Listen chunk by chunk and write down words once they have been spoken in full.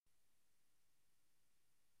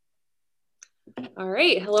All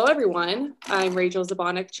right. Hello, everyone. I'm Rachel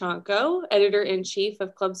Zabonik-Chanko, Editor-in-Chief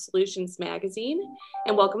of Club Solutions Magazine,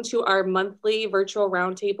 and welcome to our monthly virtual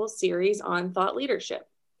roundtable series on thought leadership.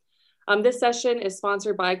 This session is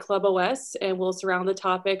sponsored by Club OS and will surround the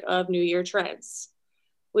topic of New Year trends.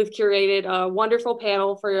 We've curated a wonderful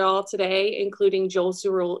panel for you all today, including Joe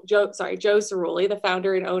Cerulli, the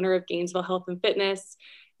founder and owner of Gainesville Health and Fitness,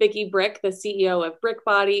 Vicki Brick, the CEO of Brick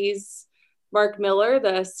Bodies, Mark Miller,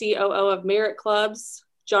 the COO of Merit Clubs,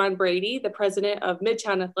 John Brady, the president of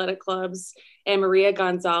Midtown Athletic Clubs, and Maria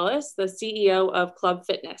Gonzalez, the CEO of Club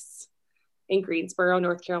Fitness in Greensboro,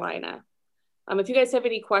 North Carolina. If you guys have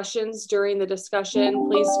any questions during the discussion,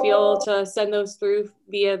 please feel to send those through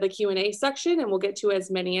via the Q&A section, and we'll get to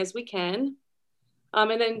as many as we can.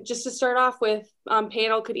 And then just to start off with,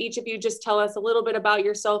 panel, could each of you just tell us a little bit about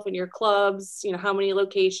yourself and your clubs, how many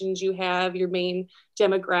locations you have, your main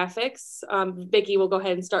demographics. Vicki, we'll go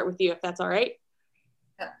ahead and start with you if that's all right.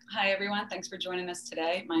 Hi, everyone. Thanks for joining us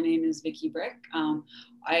today. My name is Vicki Brick.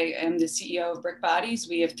 I am the CEO of Brick Bodies.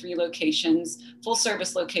 We have 3 locations, full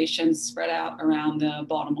service locations spread out around the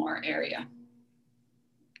Baltimore area.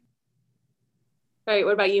 All right,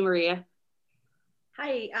 what about you, Maria?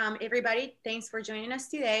 Hi, everybody. Thanks for joining us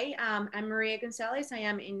today. I'm Maria Gonzalez. I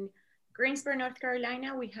am in Greensboro, North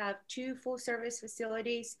Carolina. We have 2 full service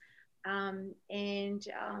facilities, and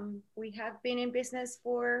we have been in business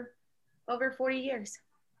for over 40 years.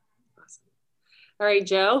 Awesome. All right,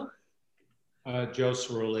 Joe. Joe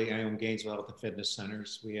Cerulli. I own Gainesville Health and Fitness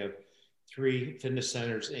Centers. We have 3 fitness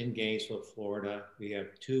centers in Gainesville, Florida. We have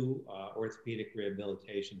 2 orthopedic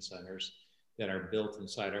rehabilitation centers that are built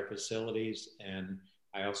inside our facilities. And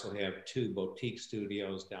I also have 2 boutique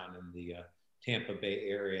studios down in the Tampa Bay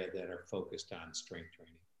area that are focused on strength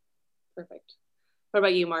training. Perfect. What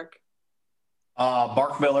about you, Mark?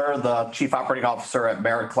 Mark Miller, the Chief Operating Officer at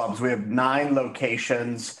Merit Clubs. We have 9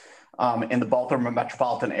 locations in the Baltimore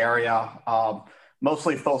metropolitan area,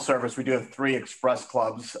 mostly full service. We do have 3 express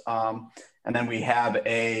clubs. And then we have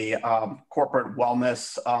a corporate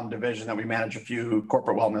wellness division that we manage a few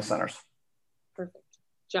corporate wellness centers. Perfect.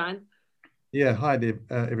 John? Yeah, hi there,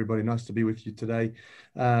 everybody. Nice to be with you today.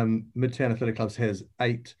 Midtown Athletic Clubs has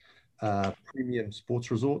 8 premium sports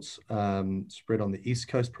resorts spread on the East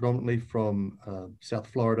Coast, predominantly from South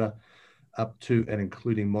Florida up to and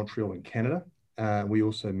including Montreal in Canada. We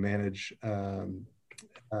also manage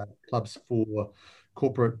clubs for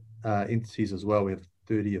corporate entities as well. We have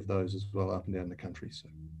 30 of those as well up and down the country. So.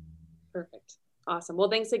 Perfect. Awesome. Well,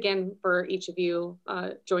 thanks again for each of you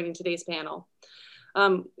joining today's panel.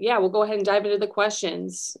 Yeah, we'll go ahead and dive into the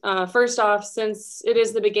questions. First off, since it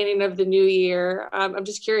is the beginning of the new year, I'm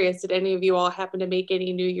just curious, did any of you all happen to make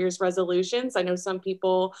any New Year's resolutions? I know some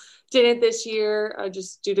people didn't this year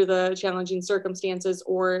just due to the challenging circumstances,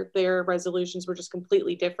 or their resolutions were just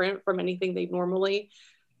completely different from anything they normally,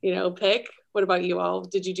 pick. What about you all?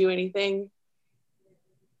 Did you do anything?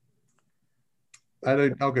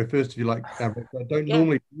 I'll go first if you like. I don't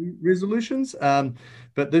normally do resolutions,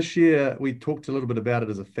 but this year we talked a little bit about it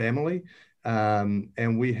as a family,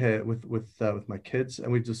 and we had with my kids,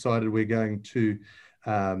 and we've decided we're going to.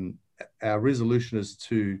 Our resolution is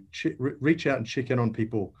to reach out and check in on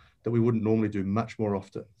people that we wouldn't normally do much more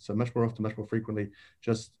often. So much more often, much more frequently,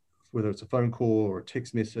 just whether it's a phone call or a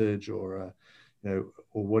text message or or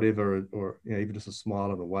whatever, or even just a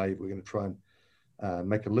smile and a wave. We're going to try and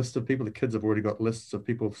make a list of people. The kids have already got lists of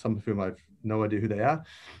people, some of whom I've no idea who they are,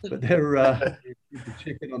 but they're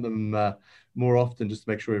check in on them more often just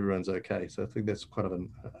to make sure everyone's okay. So I think that's quite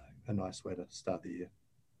a nice way to start the year.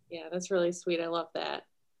 Yeah, that's really sweet. I love that.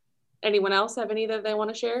 Anyone else have any that they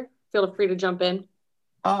want to share? Feel free to jump in.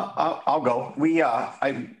 I'll go.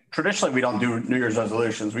 Traditionally, we don't do New Year's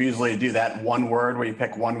resolutions. We usually do that one word where you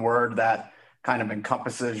pick one word that kind of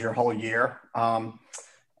encompasses your whole year.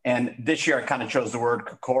 And this year I kind of chose the word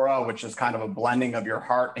Kokora, which is kind of a blending of your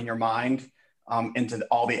heart and your mind into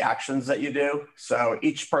all the actions that you do. So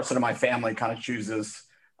each person in my family kind of chooses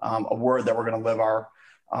a word that we're going to live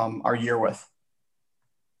our year with.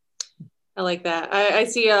 I like that. I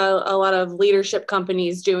see a lot of leadership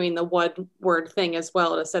companies doing the one word thing as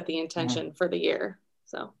well to set the intention for the year.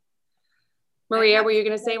 So Maria, were you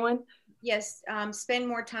going to say one? Yes. Spend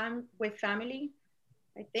more time with family.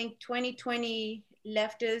 I think 2020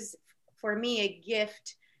 left us, for me, a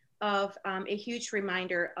gift of a huge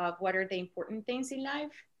reminder of what are the important things in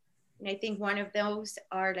life. And I think one of those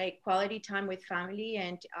are like quality time with family.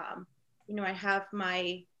 And, I have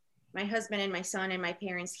my husband and my son and my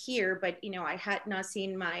parents here, but, I had not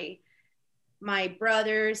seen my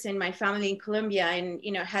brothers and my family in Colombia, and,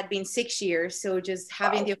 had been 6 years. So just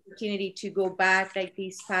having the opportunity to go back like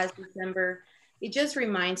this past December it just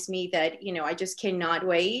reminds me that, you know, I just cannot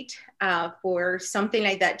wait for something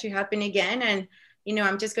like that to happen again. And, you know,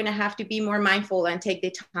 I'm just going to have to be more mindful and take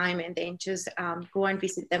the time and then just go and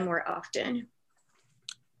visit them more often.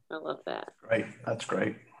 I love that. Great. That's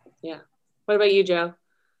great. Yeah. What about you, Joe?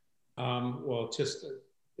 Well, just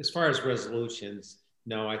as far as resolutions,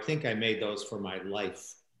 no, I think I made those for my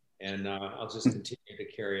life. And I'll just continue to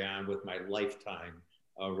carry on with my lifetime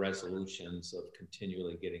resolutions of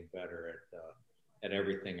continually getting better at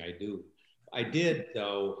everything I do. I did,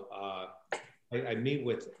 though, I meet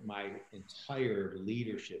with my entire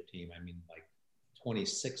leadership team. I mean, like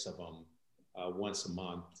 26 of them once a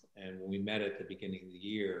month. And when we met at the beginning of the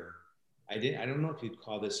year, I don't know if you'd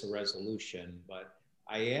call this a resolution, but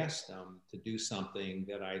I asked them to do something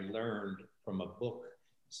that I learned from a book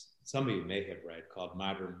some of you may have read called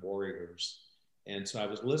Modern Warriors. And so I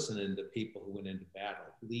was listening to people who went into battle,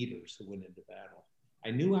 leaders who went into battle.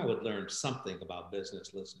 I knew I would learn something about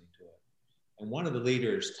business listening to it. And one of the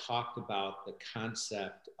leaders talked about the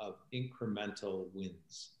concept of incremental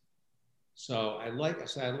wins. So I like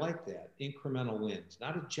that, incremental wins,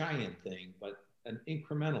 not a giant thing, but an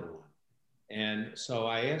incremental one. And so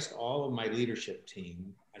I asked all of my leadership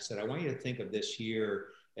team, I said, I want you to think of this year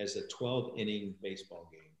as a 12-inning baseball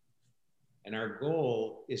game. And our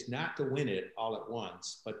goal is not to win it all at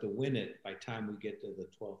once, but to win it by the time we get to the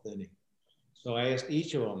 12th inning. So I asked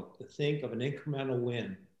each of them to think of an incremental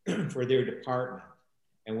win for their department.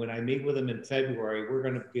 And when I meet with them in February, we're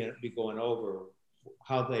going to be going over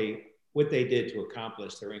what they did to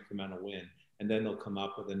accomplish their incremental win. And then they'll come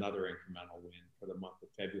up with another incremental win for the month of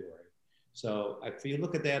February. So if you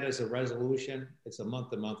look at that as a resolution, it's a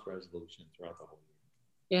month-to-month resolution throughout the whole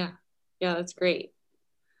year. Yeah, that's great.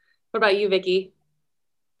 What about you, Vicki?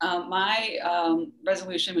 My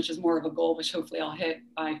resolution, which is more of a goal, which hopefully I'll hit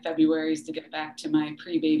by February, is to get back to my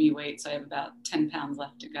pre-baby weight. So I have about 10 pounds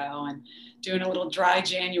left to go, and doing a little dry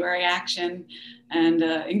January action and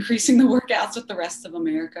increasing the workouts with the rest of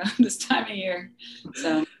America this time of year.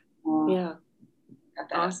 So yeah, got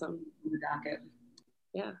that awesome. On the docket.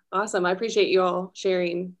 Yeah, awesome. I appreciate you all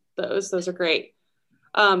sharing those. Those are great.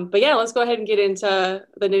 But yeah, let's go ahead and get into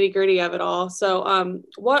the nitty gritty of it all. So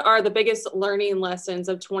what are the biggest learning lessons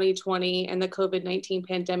of 2020 and the COVID-19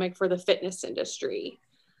 pandemic for the fitness industry?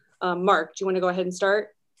 Mark, do you want to go ahead and start?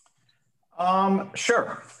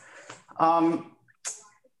 Sure.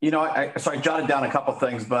 You know, so I jotted down a couple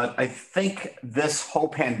things, but I think this whole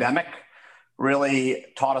pandemic really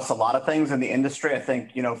taught us a lot of things in the industry. I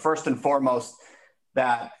think, you know, first and foremost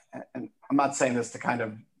that, and I'm not saying this to kind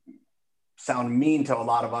of sound mean to a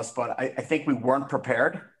lot of us, but I think we weren't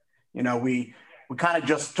prepared. You know, we kind of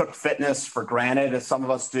just took fitness for granted, as some of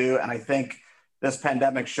us do. And I think this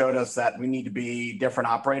pandemic showed us that we need to be different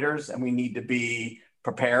operators and we need to be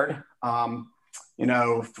prepared, you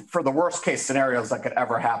know, for the worst case scenarios that could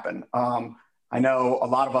ever happen. I know a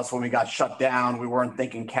lot of us, when we got shut down, we weren't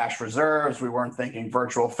thinking cash reserves. We weren't thinking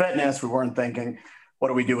virtual fitness. We weren't thinking, what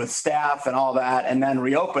do we do with staff and all that? And then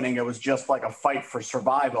reopening, it was just like a fight for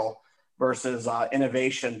survival versus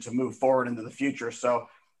innovation to move forward into the future. So,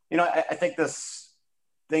 you know, I think this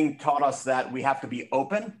thing taught us that we have to be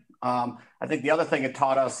open. I think the other thing it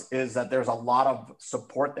taught us is that there's a lot of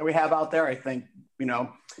support that we have out there. I think, you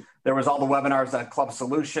know, there was all the webinars that Club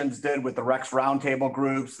Solutions did with the Rex Roundtable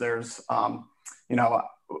groups. There's, you know,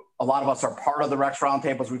 a lot of us are part of the Rex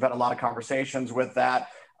Roundtables. We've had a lot of conversations with that.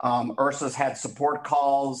 URSA's had support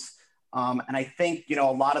calls. And I think, you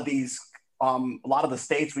know, a lot of the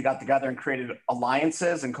states, we got together and created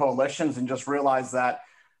alliances and coalitions and just realized that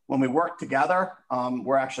when we work together,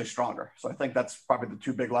 we're actually stronger. So I think that's probably the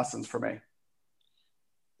two big lessons for me.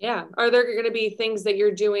 Yeah. Are there going to be things that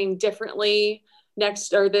you're doing differently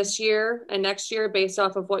next or this year and next year based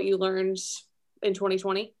off of what you learned in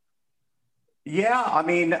 2020? Yeah. I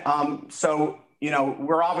mean, so, you know,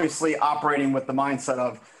 we're obviously operating with the mindset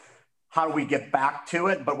of, how do we get back to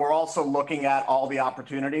it? But we're also looking at all the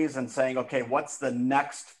opportunities and saying, okay, what's the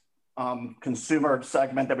next consumer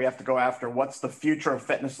segment that we have to go after? What's the future of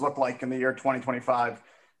fitness look like in the year 2025?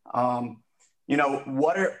 You know,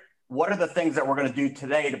 what are the things that we're going to do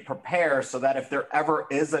today to prepare so that if there ever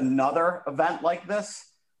is another event like this,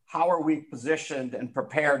 how are we positioned and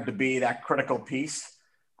prepared to be that critical piece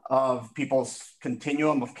of people's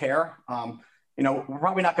continuum of care? You know, we're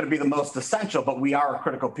probably not going to be the most essential, but we are a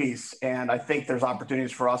critical piece. And I think there's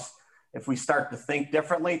opportunities for us if we start to think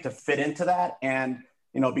differently to fit into that and,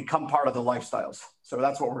 you know, become part of the lifestyles. So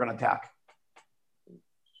that's what we're going to attack.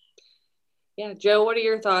 Yeah, Joe, what are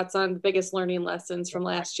your thoughts on the biggest learning lessons from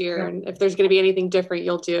last year, and if there's going to be anything different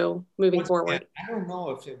you'll do moving forward? I don't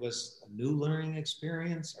know if it was a new learning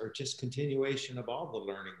experience or just continuation of all the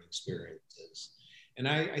learning experiences. And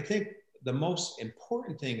I think the most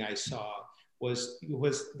important thing I saw was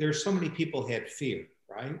there's so many people had fear,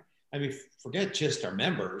 right? I mean, forget just our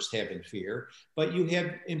members having fear, but you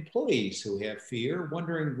have employees who have fear,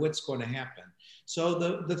 wondering what's going to happen. So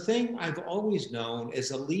the thing I've always known,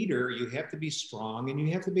 as a leader, you have to be strong and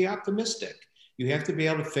you have to be optimistic. You have to be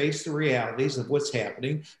able to face the realities of what's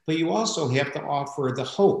happening, but you also have to offer the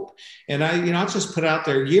hope. And I'll just put out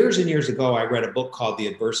there, years and years ago, I read a book called The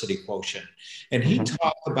Adversity Quotient, and he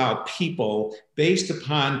talked about people based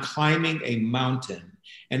upon climbing a mountain.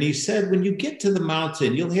 And he said, when you get to the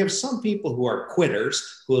mountain, you'll have some people who are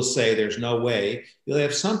quitters who will say, there's no way. You'll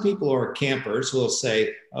have some people who are campers who will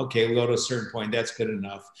say, okay, we'll go to a certain point, that's good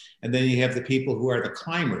enough. And then you have the people who are the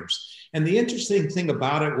climbers. And the interesting thing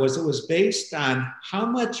about it was based on how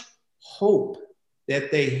much hope that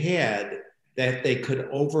they had that they could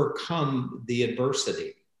overcome the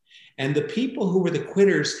adversity. And the people who were the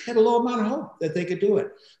quitters had a low amount of hope that they could do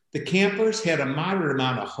it. The campers had a moderate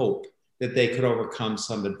amount of hope that they could overcome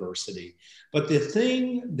some adversity. But the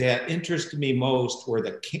thing that interested me most were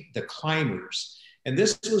the climbers. And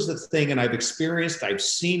this was the thing, and I've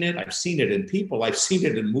seen it in people, I've seen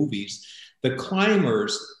it in movies. The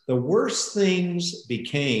climbers, the worse things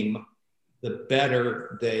became, the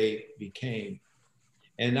better they became.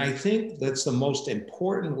 And I think that's the most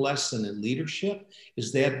important lesson in leadership,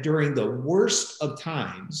 is that during the worst of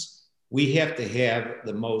times, we have to have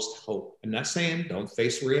the most hope. I'm not saying don't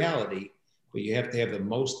face reality, but you have to have the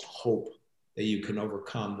most hope that you can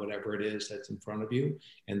overcome whatever it is that's in front of you.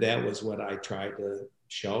 And that was what I tried to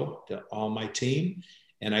show to all my team.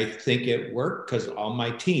 And I think it worked because all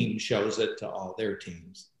my team shows it to all their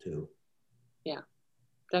teams too. Yeah,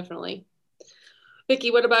 definitely.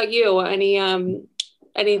 Vicki, what about you?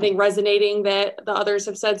 Anything resonating that the others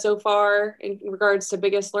have said so far in regards to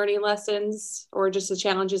biggest learning lessons or just the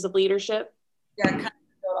challenges of leadership? Yeah, kind of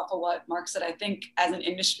build off of what Mark said. I think as an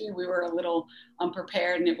industry, we were a little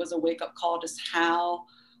unprepared, and it was a wake-up call just how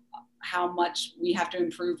much we have to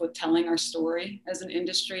improve with telling our story as an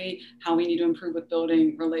industry, how we need to improve with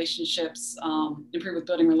building relationships,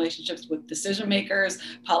 with decision makers,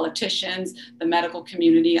 politicians, the medical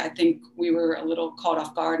community. I think we were a little caught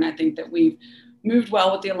off guard, and I think that we've moved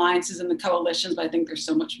well with the alliances and the coalitions, but I think there's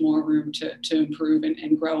so much more room to improve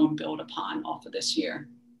and grow and build upon off of this year.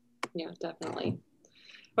 Yeah, definitely.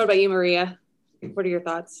 What about you, Maria? What are your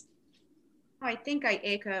thoughts? I think I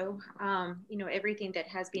echo, everything that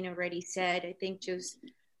has been already said. I think just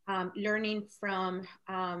learning from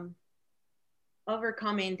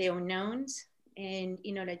overcoming the unknowns and,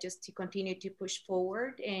 just to continue to push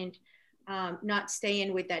forward and not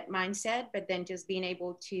staying with that mindset, but then just being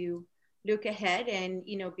able to look ahead and,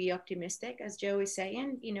 be optimistic, as Joe is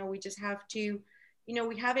saying. We just have to,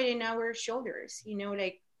 we have it in our shoulders,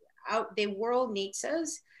 the world needs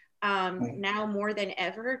us now more than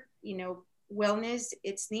ever. Wellness,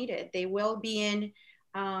 it's needed. The well-being,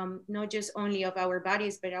 not just only of our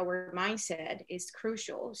bodies, but our mindset is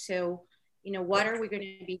crucial. So, what are we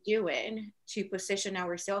going to be doing to position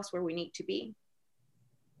ourselves where we need to be?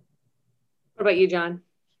 What about you, John?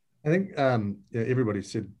 I think everybody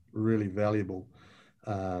said really valuable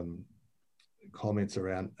comments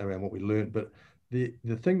around what we learned. But the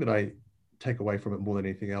thing that I take away from it more than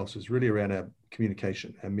anything else is really around our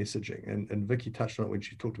communication and messaging. And Vicki touched on it when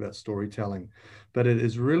she talked about storytelling, but it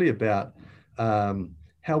is really about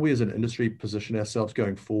how we as an industry position ourselves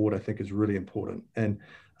going forward, I think is really important. And,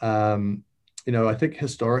 I think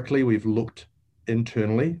historically we've looked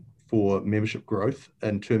internally for membership growth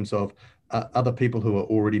in terms of other people who are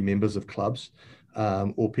already members of clubs,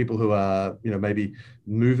 or people who are, maybe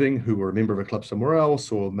moving, who were a member of a club somewhere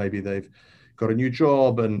else, or maybe they've got a new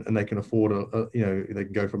job and they can afford they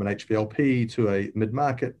can go from an HVLP to a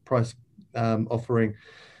mid-market price offering.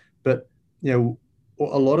 But a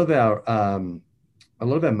lot of our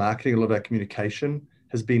marketing, a lot of our communication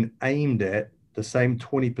has been aimed at the same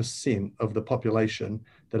 20% of the population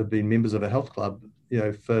that have been members of a health club,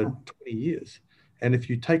 for 20 years. And if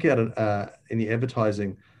you take out any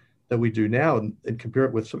advertising that we do now and compare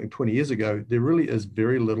it with something 20 years ago, there really is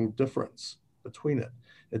very little difference between it.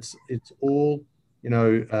 It's all,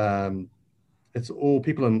 it's all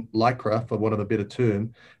people in lycra, for want of a better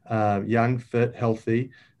term, young, fit,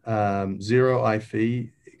 healthy, zero IFE,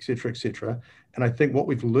 et cetera, et cetera. And I think what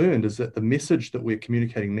we've learned is that the message that we're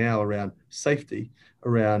communicating now around safety,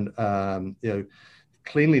 around,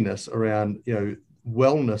 cleanliness, around,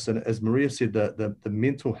 wellness, and as Maria said, the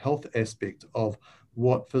mental health aspect of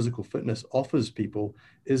what physical fitness offers people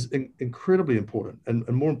is incredibly important and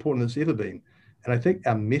more important than it's ever been. And I think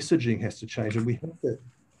our messaging has to change, and we have to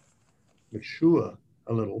mature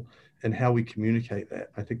a little in how we communicate that.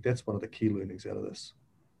 I think that's one of the key learnings out of this.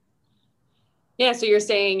 Yeah, so you're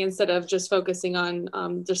saying instead of just focusing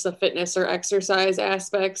on just the fitness or exercise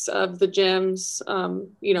aspects of the gyms,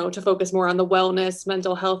 to focus more on the wellness,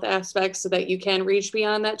 mental health aspects so that you can reach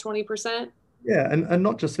beyond that 20%? Yeah, and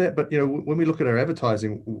not just that, but when we look at our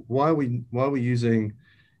advertising, why are we using,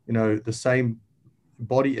 the same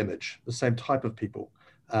body image, the same type of people,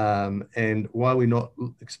 and why are we not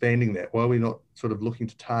expanding that? Why are we not sort of looking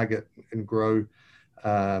to target and grow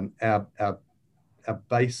our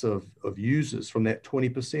base of users from that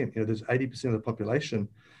 20%? There's 80% of the population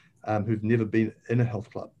who've never been in a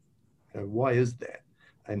health club. Why is that?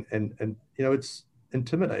 And it's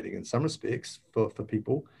intimidating in some respects for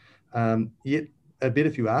people. Yet I bet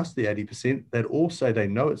if you ask the 80%, they'd all say they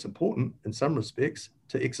know it's important in some respects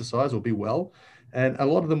to exercise or be well. And a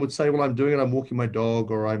lot of them would say, well, I'm doing it, I'm walking my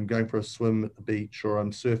dog, or I'm going for a swim at the beach, or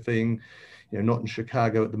I'm surfing, not in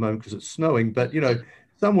Chicago at the moment because it's snowing, but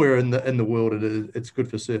somewhere in the world it's good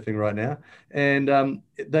for surfing right now. And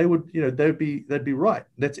they'd be right.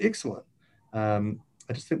 That's excellent. I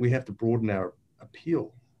just think we have to broaden our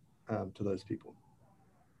appeal to those people.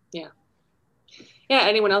 Yeah.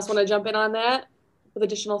 Anyone else want to jump in on that with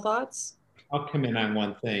additional thoughts? I'll come in on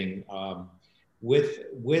one thing.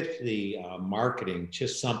 With the marketing,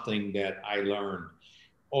 just something that I learned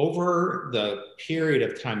over the period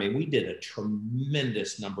of time. And we did a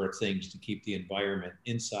tremendous number of things to keep the environment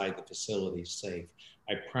inside the facilities safe.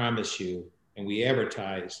 I promise you, and we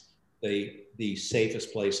advertise the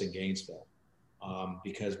safest place in Gainesville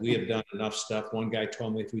because we have done enough stuff. One guy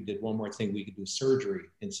told me if we did one more thing, we could do surgery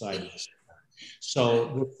inside of the center.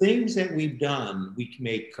 So the things that we've done, we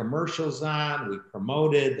made commercials on, we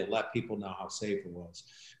promoted to let people know how safe it was.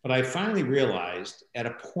 But I finally realized at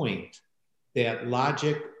a point that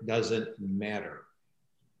logic doesn't matter.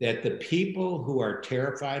 That the people who are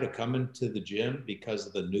terrified of coming to the gym because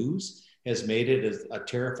of the news has made it as a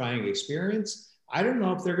terrifying experience. I don't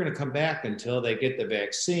know if they're going to come back until they get the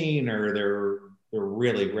vaccine or they're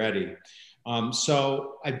really ready.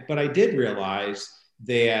 But I did realize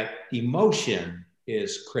that emotion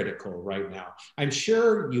is critical right now. I'm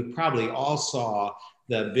sure you probably all saw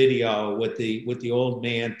the video with the old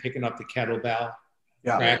man picking up the kettlebell,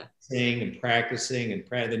 practicing, and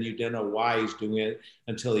then you don't know why he's doing it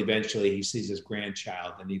until eventually he sees his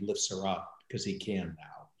grandchild and he lifts her up because he can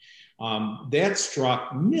now. That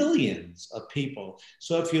struck millions of people.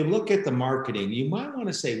 So if you look at the marketing, you might want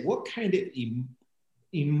to say, what kind of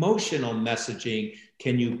emotional messaging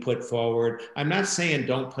can you put forward? I'm not saying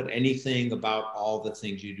don't put anything about all the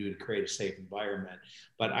things you do to create a safe environment,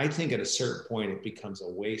 but I think at a certain point it becomes a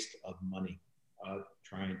waste of money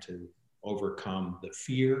trying to overcome the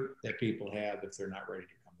fear that people have if they're not ready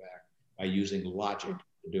to come back by using logic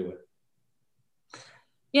to do it.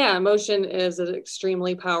 Yeah, emotion is an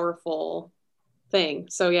extremely powerful thing.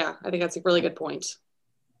 So yeah, I think that's a really good point.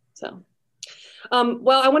 So.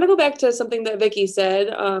 Well, I want to go back to something that Vicki said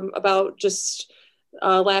about just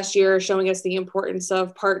last year showing us the importance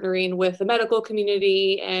of partnering with the medical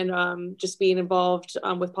community and just being involved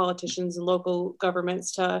with politicians and local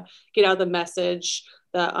governments to get out the message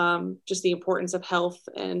that just the importance of health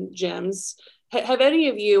and gyms. Have any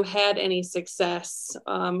of you had any success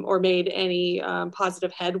or made any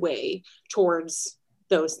positive headway towards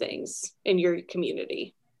those things in your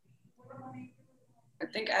community? I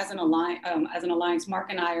think as an alliance, Mark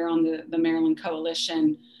and I are on the Maryland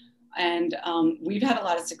Coalition, and we've had a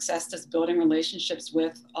lot of success just building relationships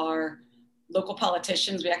with our local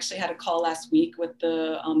politicians. We actually had a call last week with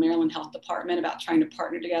the Maryland Health Department about trying to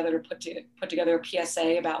partner together to put together a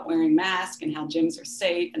PSA about wearing masks and how gyms are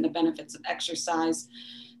safe and the benefits of exercise.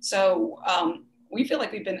 So we feel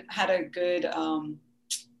like we've been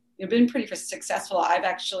pretty successful. I've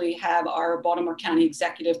actually have our Baltimore County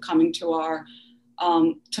executive coming to our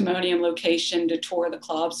Timonium location to tour the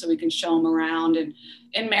club so we can show them around. And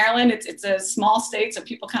in Maryland, it's a small state, so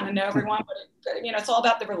people kind of know everyone, but it's all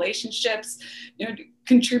about the relationships,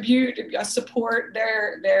 contribute, support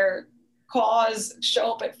their cause,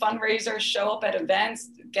 show up at fundraisers, show up at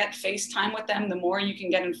events, get FaceTime with them. The more you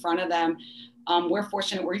can get in front of them, we're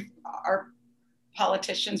fortunate. Our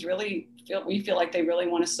politicians really feel like they really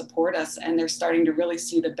want to support us, and they're starting to really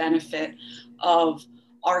see the benefit of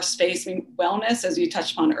our space. I mean, wellness, as you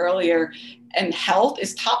touched on earlier, and health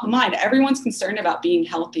is top of mind. Everyone's concerned about being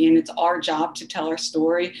healthy, and it's our job to tell our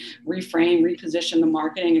story, reframe, reposition the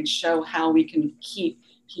marketing, and show how we can keep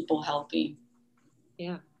people healthy.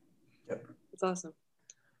 Yeah, Yep. That's awesome.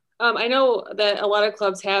 I know that a lot of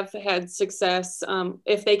clubs have had success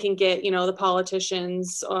if they can get, the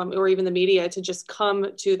politicians or even the media to just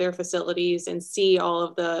come to their facilities and see all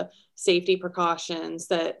of the safety precautions,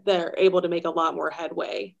 that they're able to make a lot more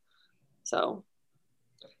headway. So,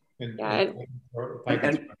 and yeah. If I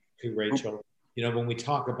can to Rachel, when we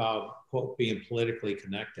talk about quote being politically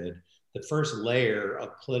connected, the first layer of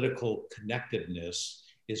political connectedness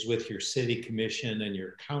is with your city commission and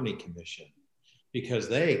your county commission, because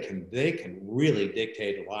they can really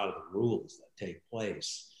dictate a lot of the rules that take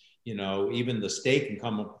place. Even the state can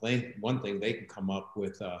come up with one thing, they can come up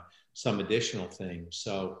with some additional things.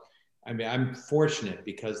 So, I mean, I'm fortunate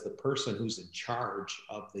because the person who's in charge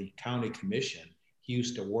of the county commission, he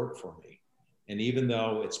used to work for me. And even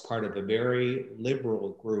though it's part of a very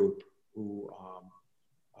liberal group who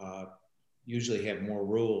usually have more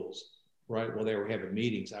rules, right? While they were having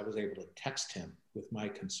meetings, I was able to text him with my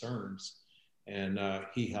concerns, and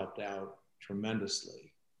he helped out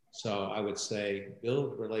tremendously. So I would say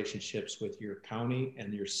build relationships with your county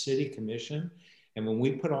and your city commission. And when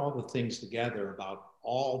we put all the things together about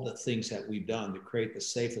all the things that we've done to create the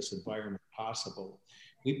safest environment possible,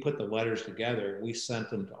 we put the letters together. We sent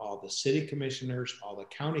them to all the city commissioners, all the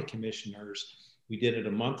county commissioners. We did it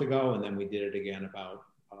a month ago, and then we did it again about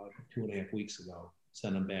 2.5 weeks ago.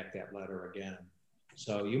 Send them back that letter again.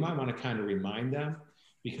 So you might want to kind of remind them,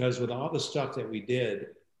 because with all the stuff that we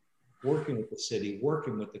did, working with the city,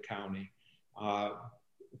 working with the county, I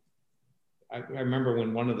remember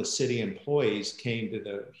when one of the city employees came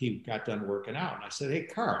he got done working out, and I said, "Hey,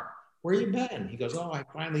 Carl, where you been?" He goes, "Oh, I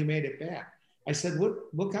finally made it back." I said,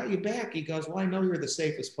 what got you back? He goes, "Well, I know you're the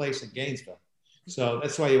safest place in Gainesville." So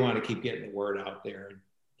that's why you want to keep getting the word out there and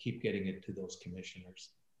keep getting it to those commissioners.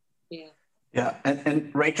 Yeah. Yeah,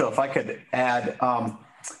 and Rachel, if I could add,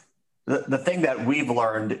 the thing that we've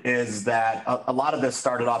learned is that a lot of this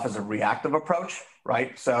started off as a reactive approach,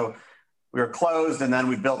 right? So we were closed, and then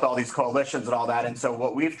we built all these coalitions and all that. And so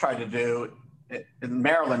what we've tried to do in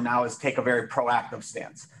Maryland now is take a very proactive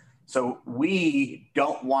stance. So we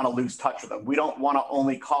don't want to lose touch with them. We don't want to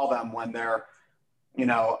only call them when they're,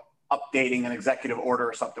 updating an executive order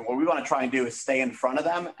or something. What we want to try and do is stay in front of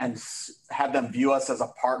them and have them view us as a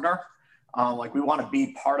partner. Like we want to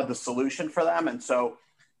be part of the solution for them. And so,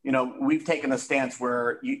 we've taken a stance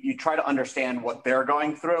where you try to understand what they're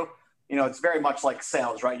going through. It's very much like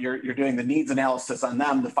sales, right? You're doing the needs analysis on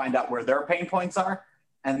them to find out where their pain points are.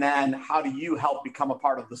 And then how do you help become a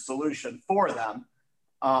part of the solution for them,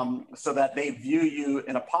 so that they view you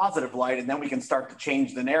in a positive light, and then we can start to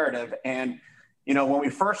change the narrative. And, when we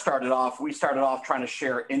first started off, trying to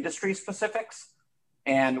share industry specifics,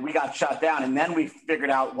 and we got shut down. And then we figured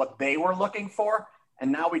out what they were looking for.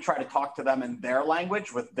 And now we try to talk to them in their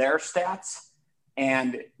language with their stats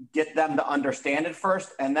and get them to understand it first.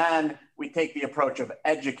 And then we take the approach of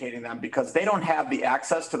educating them, because they don't have the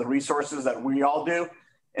access to the resources that we all do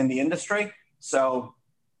in the industry. So,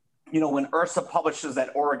 when IHRSA publishes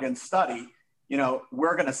that Oregon study,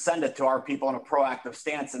 we're going to send it to our people in a proactive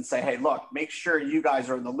stance and say, "Hey, look, make sure you guys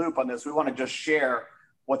are in the loop on this. We want to just share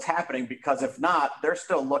what's happening," because if not, they're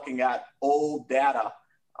still looking at old data.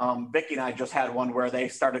 Vicki and I just had one where they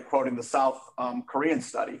started quoting the South Korean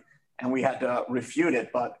study, and we had to refute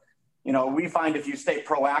it. But, we find if you stay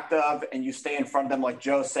proactive and you stay in front of them, like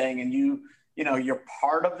Joe's saying, and you're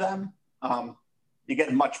part of them, you get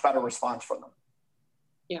a much better response from them.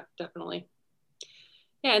 Yeah, definitely.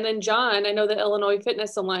 Yeah, and then John, I know the Illinois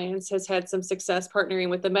Fitness Alliance has had some success partnering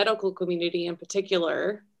with the medical community in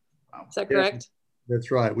particular. Is that correct? Yeah,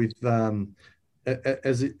 that's right. We've,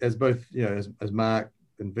 as both, as Mark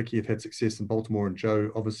and Vicki have had success in Baltimore, and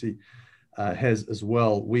Joe obviously has as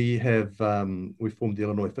well. We formed the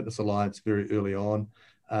Illinois Fitness Alliance very early on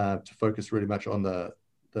to focus really much on the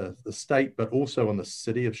state, but also on the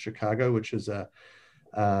city of Chicago, which is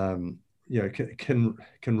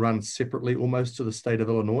can run separately almost to the state of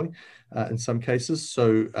Illinois in some cases.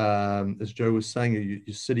 So as Joe was saying,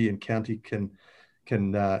 your city and county can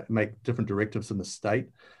make different directives in the state.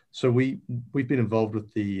 So we've been involved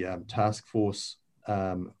with the task force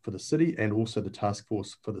for the city, and also the task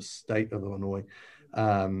force for the state of Illinois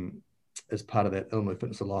as part of that Illinois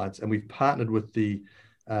Fitness Alliance. And we've partnered with the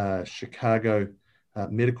Chicago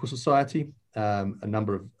Medical Society, a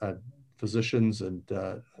number of physicians and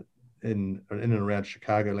in and around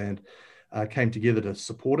Chicagoland came together to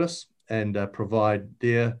support us and provide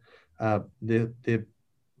their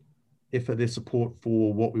effort, their support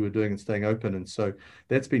for what we were doing and staying open. And so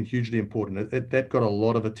that's been hugely important. That got a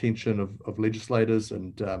lot of attention of legislators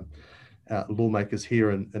and lawmakers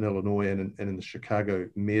here in Illinois and in the Chicago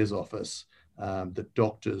mayor's office. That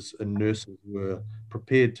doctors and nurses were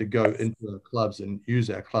prepared to go into our clubs and use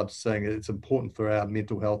our clubs, saying it's important for our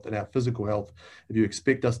mental health and our physical health. If you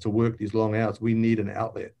expect us to work these long hours, we need an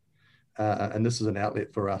outlet. And this is an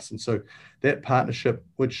outlet for us. And so that partnership,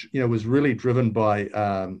 which was really driven by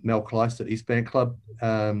Mel Kleist at East Bank Club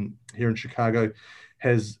here in Chicago,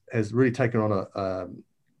 has really taken on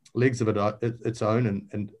legs of its own.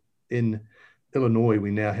 And in Illinois,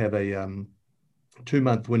 we now have a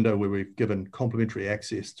 2-month window where we've given complimentary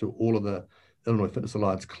access to all of the Illinois Fitness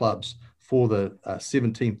Alliance clubs for the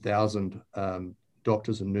 17,000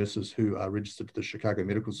 doctors and nurses who are registered to the Chicago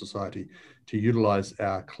Medical Society to utilize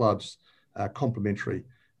our clubs complimentary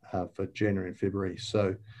for January and February.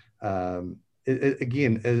 So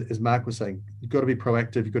again, as Mark was saying, you've got to be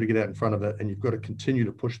proactive, you've got to get out in front of it, and you've got to continue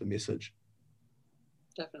to push the message.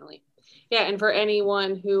 Definitely. Yeah, and for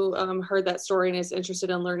anyone who heard that story and is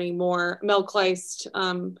interested in learning more, Mel Kleist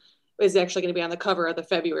is actually going to be on the cover of the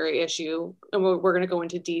February issue, and we're going to go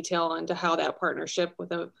into detail into how that partnership with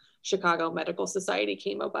the Chicago Medical Society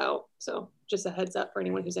came about. So just a heads up for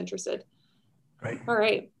anyone who's interested. Great. All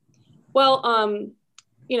right. Well,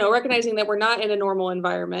 recognizing that we're not in a normal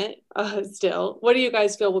environment still, what do you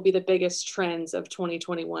guys feel will be the biggest trends of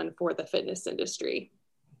 2021 for the fitness industry?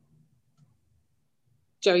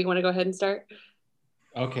 Joe, you want to go ahead and start?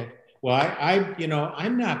 Okay. Well,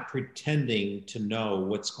 I'm not pretending to know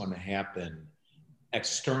what's going to happen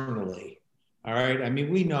externally. All right. I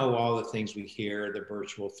mean, we know all the things we hear, the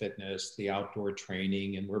virtual fitness, the outdoor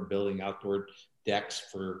training, and we're building outdoor decks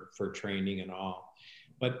for training and all.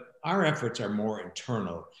 But our efforts are more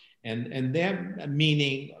internal. And that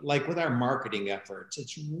meaning, like with our marketing efforts,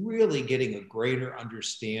 it's really getting a greater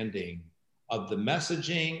understanding of the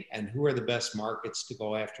messaging and who are the best markets to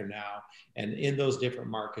go after now. And in those different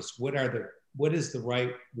markets, what is the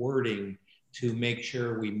right wording to make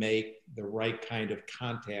sure we make the right kind of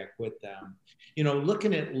contact with them?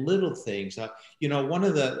 Looking at little things,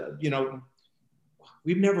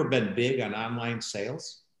 we've never been big on online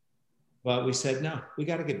sales, but we said, no, we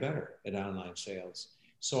got to get better at online sales.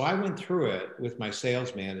 So I went through it with my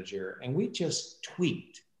sales manager and we just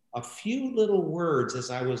tweaked a few little words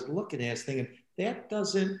as I was looking at it, thinking that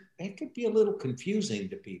could be a little confusing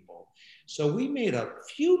to people. So we made a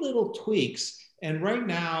few little tweaks, and right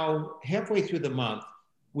now, halfway through the month,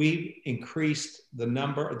 we increased the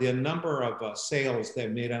number of sales that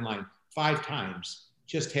we made online 5 times,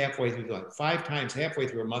 just halfway through, like 5 times halfway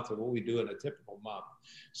through a month of what we do in a typical month.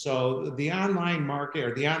 So the online market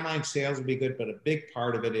or the online sales will be good, but a big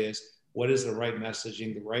part of it is what is the right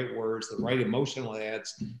messaging, the right words, the right emotional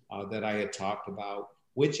ads that I had talked about?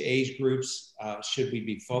 Which age groups should we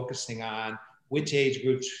be focusing on? Which age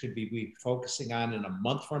groups should we be focusing on in a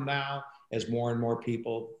month from now as more and more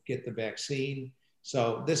people get the vaccine?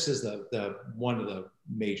 So this is the one of the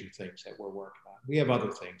major things that we're working on. We have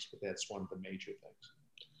other things, but that's one of the major things.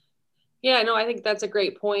 Yeah, no, I think that's a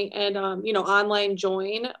great point. And, online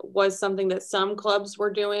join was something that some clubs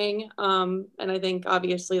were doing. And I think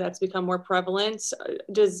obviously that's become more prevalent.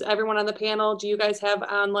 Does everyone on the panel, do you guys have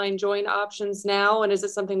online join options now? And is it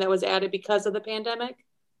something that was added because of the pandemic?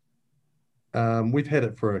 We've had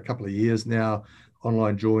it for a couple of years now,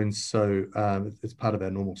 online joins. So it's part of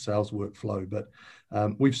our normal sales workflow, but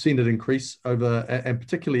we've seen it increase over, and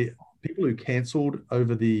particularly people who canceled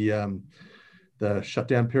over the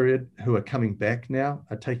shutdown period who are coming back now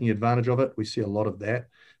are taking advantage of it. We see a lot of that.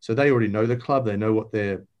 So they already know the club, they know what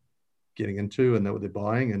they're getting into and know what they're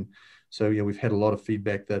buying. And so, we've had a lot of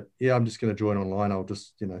feedback that, I'm just going to join online. I'll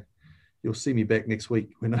just, you'll see me back next week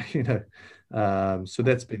when so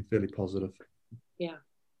that's been fairly positive. Yeah.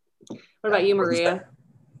 What about you, Maria?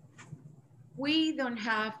 We don't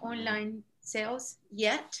have online sales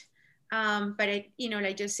yet. But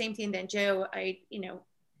like just same thing that Joe,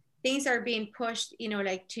 things are being pushed,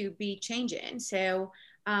 to be changing. So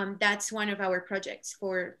that's one of our projects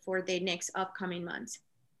for the next upcoming months.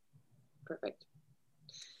 Perfect.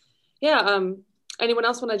 Yeah. Anyone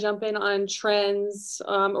else want to jump in on trends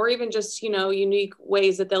or even just, unique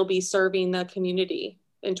ways that they'll be serving the community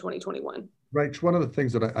in 2021? Rach, one of the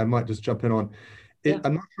things that I might just jump in on,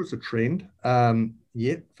 I'm not sure it's a trend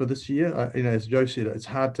yet for this year. As Joe said, it's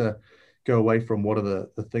hard to go away from what are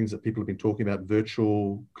the things that people have been talking about,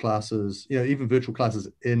 virtual classes, even virtual classes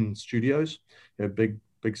in studios, big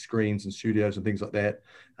screens in studios and things like that,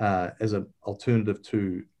 as an alternative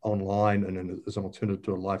to online and as an alternative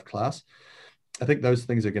to a live class. I think those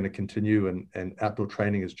things are going to continue, and outdoor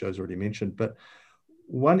training, as Joe's already mentioned. But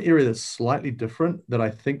one area that's slightly different that I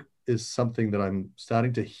think is something that I'm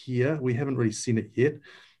starting to hear, we haven't really seen it yet,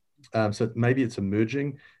 so maybe it's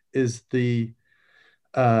emerging, is the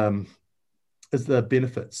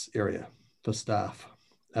benefits area for staff.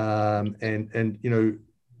 And you know,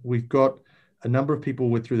 we've got a number of people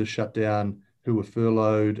went through the shutdown who were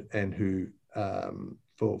furloughed and who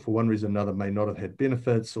for one reason or another may not have had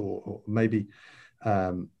benefits, or maybe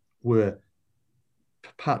were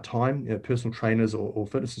part-time, you know, personal trainers or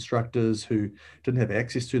fitness instructors who didn't have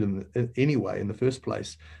access to them anyway in the first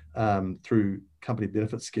place through company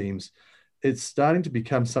benefit schemes. It's starting to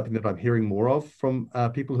become something that I'm hearing more of from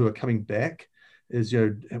people who are coming back is,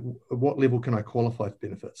 you know, what level can I qualify for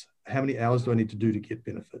benefits? How many hours do I need to do to get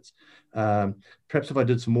benefits? Perhaps if I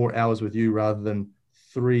did some more hours with you rather than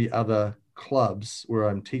 3 other clubs where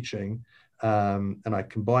I'm teaching, and I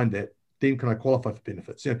combine that, then can I qualify for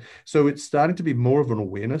benefits? You know, so it's starting to be more of an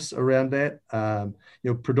awareness around that. You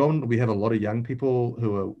know, predominantly we have a lot of young people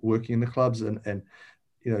who are working in the clubs, and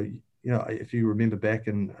you know, if you remember back,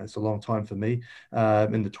 and it's a long time for me,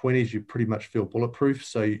 in the 20s, you pretty much feel bulletproof,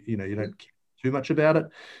 so you know, you don't care too much about it.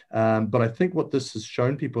 But I think what this has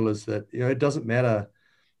shown people is that, you know, it doesn't matter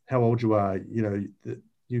how old you are. You know, that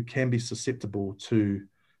you can be susceptible to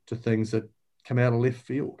things that come out of left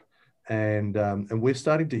field. And we're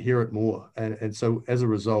starting to hear it more. And so as a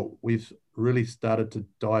result, we've really started to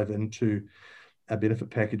dive into our benefit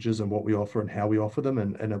packages and what we offer and how we offer them,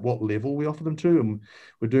 and at what level we offer them to. And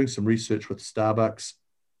we're doing some research with Starbucks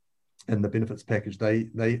and the benefits package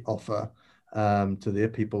they offer to their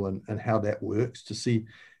people, and how that works, to see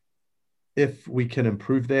if we can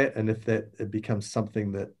improve that, and if that it becomes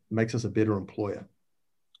something that makes us a better employer.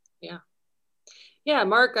 Yeah,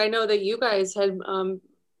 Mark, I know that you guys had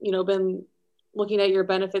you know, been looking at your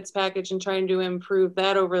benefits package and trying to improve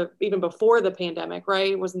that over even before the pandemic,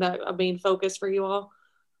 right? Wasn't that a main focus for you all?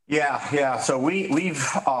 Yeah. So we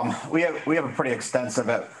have a pretty extensive.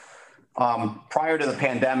 Prior to the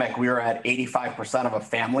pandemic, we were at 85% of a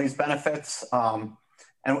family's benefits,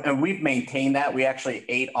 and we've maintained that. We actually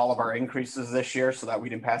ate all of our increases this year so that we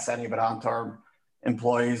didn't pass any of it on to our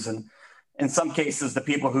employees. And in some cases, the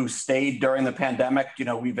people who stayed during the pandemic, you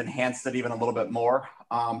know, we've enhanced it even a little bit more.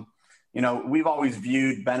 You know, we've always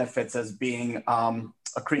viewed benefits as being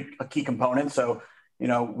a key component. So, you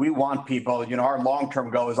know, we want people, you know, our long-term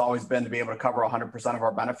goal has always been to be able to cover 100% of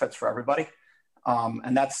our benefits for everybody.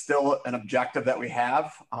 And that's still an objective that we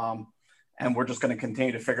have. And we're just going to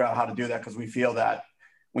continue to figure out how to do that, because we feel that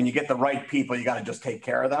when you get the right people, you got to just take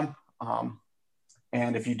care of them.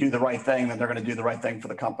 And if you do the right thing, then they're going to do the right thing for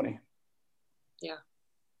the company.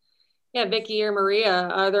 Yeah, Vicki or Maria,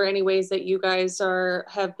 are there any ways that you guys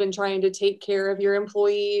have been trying to take care of your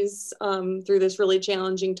employees through this really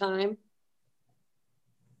challenging time?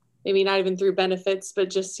 Maybe not even through benefits, but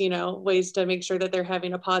just, you know, ways to make sure that they're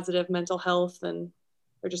having a positive mental health and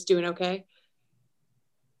they're just doing okay?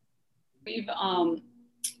 We've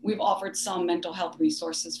offered some mental health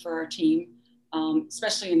resources for our team,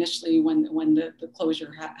 especially initially when the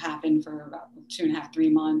closure happened for about 2.5, 3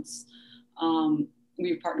 months.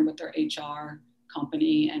 We partnered with their HR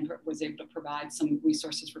company and was able to provide some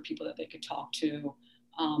resources for people that they could talk to,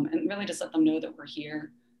 and really just let them know that we're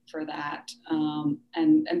here for that.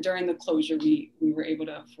 And during the closure, we were able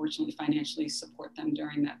to fortunately financially support them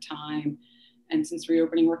during that time. And since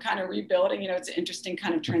reopening, we're kind of rebuilding. You know, it's an interesting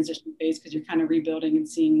kind of transition phase, because you're kind of rebuilding and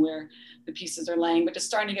seeing where the pieces are laying, but just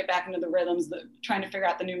starting to get back into the rhythms, trying to figure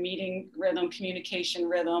out the new meeting rhythm, communication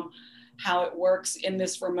rhythm, how it works in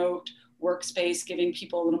this remote workspace, giving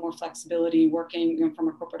people a little more flexibility, working, you know, from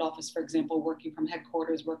a corporate office, for example, working from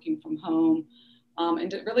headquarters, working from home,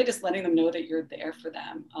 and really just letting them know that you're there for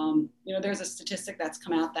them. You know, there's a statistic that's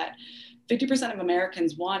come out that 50% of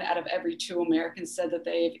Americans, 1 out of every 2 Americans, said that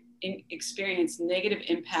they've experienced negative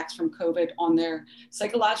impacts from COVID on their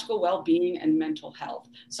psychological well-being and mental health.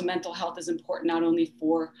 So mental health is important not only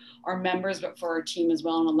for our members, but for our team as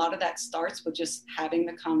well. And a lot of that starts with just having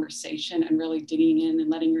the conversation and really digging in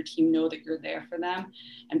and letting your team know that you're there for them,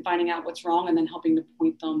 and finding out what's wrong, and then helping to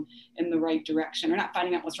point them in the right direction. Or not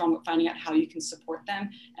finding out what's wrong, but finding out how you can support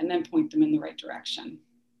them and then point them in the right direction.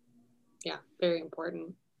 Yeah, very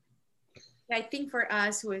important. I think for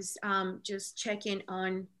us was just checking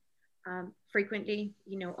on frequently,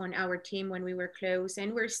 you know, on our team when we were closed,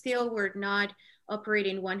 and we're not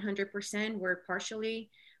operating 100%. We're partially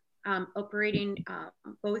operating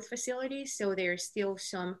both facilities. So there's still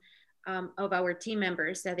some of our team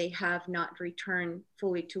members that they have not returned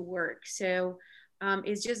fully to work. So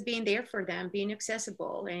it's just being there for them, being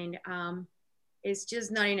accessible, and it's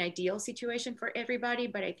just not an ideal situation for everybody.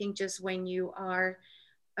 But I think just when you are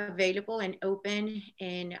available and open,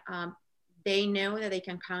 and they know that they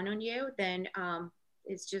can count on you, then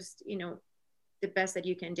it's just, the best that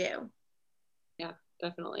you can do. Yeah,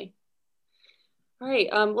 definitely. All right,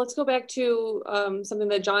 let's go back to something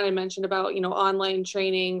that John had mentioned about, online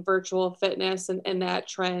training, virtual fitness, and that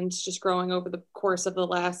trend just growing over the course of the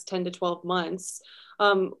last 10 to 12 months.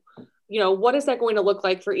 What is that going to look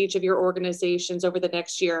like for each of your organizations over the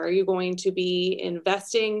next year? Are you going to be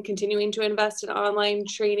continuing to invest in online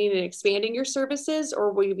training and expanding your services,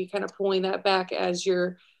 or will you be kind of pulling that back as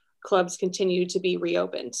your clubs continue to be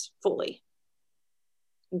reopened fully?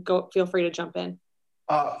 Feel free to jump in.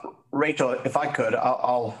 Rachel, if I could,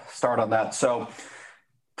 I'll start on that. So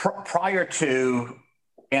prior to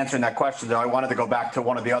answering that question, though, I wanted to go back to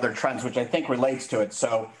one of the other trends, which I think relates to it.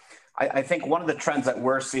 So I think one of the trends that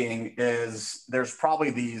we're seeing is there's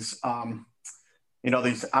probably these, I'm going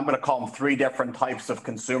to call them three different types of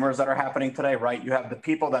consumers that are happening today, right? You have the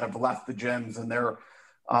people that have left the gyms, and they're,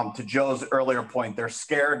 to Joe's earlier point, they're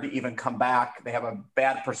scared to even come back. They have a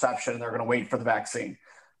bad perception. They're going to wait for the vaccine.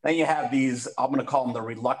 Then you have these, I'm going to call them the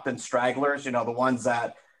reluctant stragglers, the ones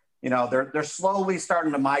that, they're slowly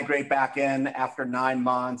starting to migrate back in after 9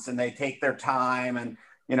 months, and they take their time, and,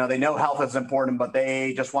 they know health is important, but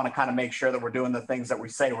they just want to kind of make sure that we're doing the things that we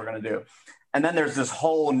say we're going to do. And then there's this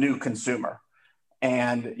whole new consumer,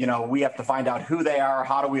 and, we have to find out who they are.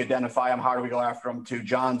 How do we identify them? How do we go after them? To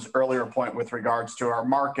John's earlier point with regards to our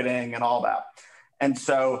marketing and all that. And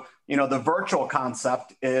so, the virtual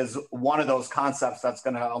concept is one of those concepts that's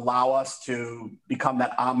going to allow us to become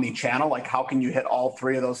that omni-channel. Like, how can you hit all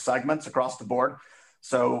three of those segments across the board?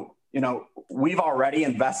 So, we've already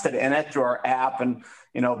invested in it through our app and,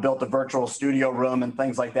 built a virtual studio room and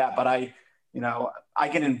things like that. But I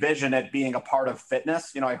can envision it being a part of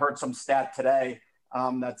fitness. I heard some stat today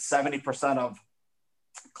that 70% of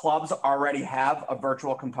clubs already have a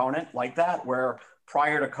virtual component like that, where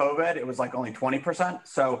prior to COVID, it was like only 20%.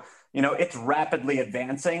 So, it's rapidly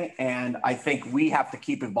advancing, and I think we have to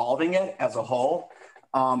keep evolving it as a whole,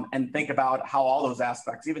 and think about how all those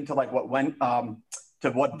aspects, even to like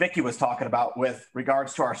what Vicki was talking about with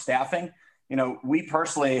regards to our staffing. We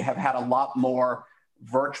personally have had a lot more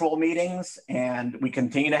virtual meetings, and we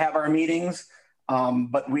continue to have our meetings,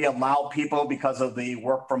 but we allow people, because of the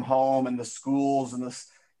work from home and the schools and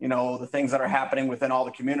the things that are happening within all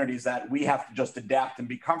the communities, that we have to just adapt and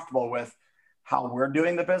be comfortable with how we're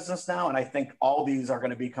doing the business now. And I think all these are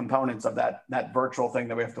going to be components of that virtual thing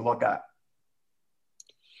that we have to look at.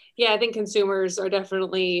 Yeah, I think consumers are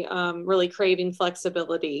definitely really craving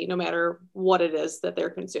flexibility, no matter what it is that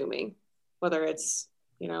they're consuming, whether it's,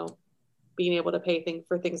 being able to pay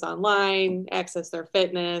for things online, access their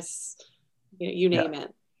fitness, you name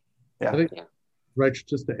it. Yeah. I think, Rach,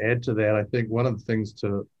 just to add to that, I think one of the things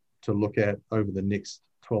to look at over the next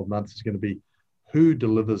 12 months is going to be who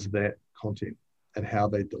delivers that content and how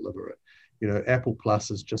they deliver it. Apple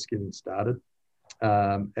Plus is just getting started.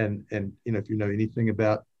 And if you know anything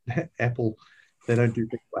about Apple, they don't do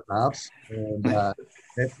things by halves. And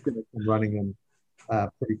that's going to come running in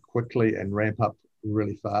pretty quickly and ramp up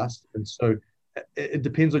really fast. And so it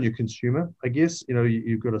depends on your consumer, I guess.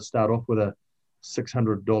 You've got to start off with a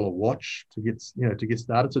 $600 watch to get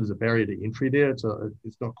started. So there's a barrier to entry there. It's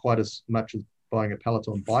not quite as much as buying a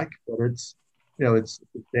Peloton bike, but it's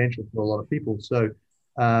substantial for a lot of people. So,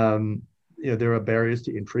 there are barriers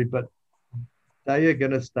to entry, but they are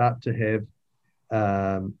going to start to have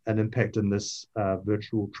an impact in this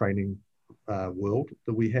virtual training world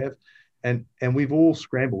that we have. And we've all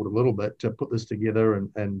scrambled a little bit to put this together,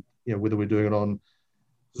 and whether we're doing it on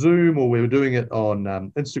Zoom or we're doing it on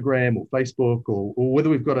Instagram or Facebook, or whether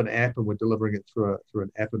we've got an app and we're delivering it through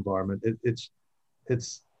an app environment.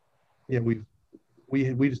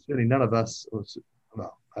 We certainly, none of us,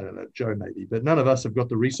 well, I don't know, Joe maybe, but none of us have got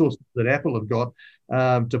the resources that Apple have got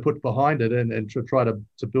to put behind it and to try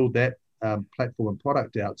to build that platform and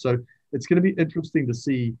product out. So it's going to be interesting to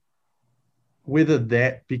see whether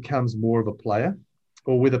that becomes more of a player,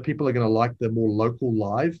 or whether people are going to like the more local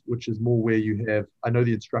live, which is more where you have, I know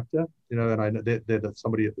the instructor, and I know they're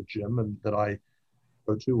somebody at the gym and that I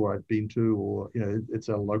go to or I've been to, or, it's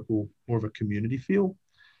a local, more of a community feel.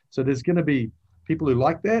 So there's going to be people who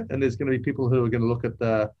like that, and there's going to be people who are going to look at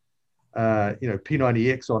the,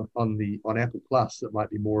 P90X on Apple Plus that might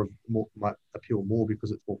be might appeal more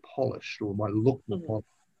because it's more polished or might look more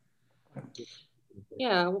polished.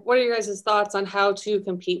 Yeah. What are your guys' thoughts on how to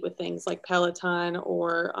compete with things like Peloton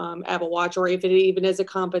or Apple Watch, or if it even is a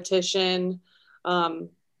competition?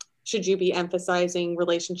 should you be emphasizing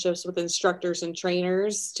relationships with instructors and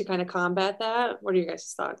trainers to kind of combat that? What are your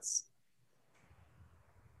guys' thoughts?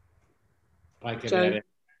 If I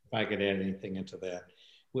could add anything into that,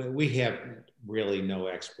 we have really no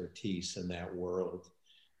expertise in that world.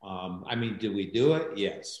 I mean, do we do it?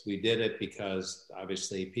 Yes, we did it because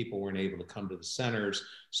obviously people weren't able to come to the centers.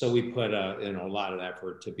 So we put a lot of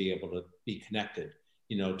effort to be able to be connected,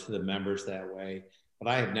 to the members that way. But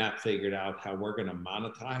I have not figured out how we're going to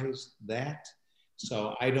monetize that.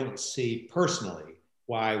 So I don't see personally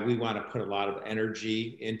why we want to put a lot of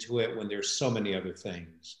energy into it when there's so many other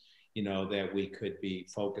things, that we could be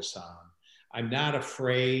focused on. I'm not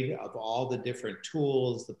afraid of all the different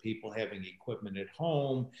tools, the people having equipment at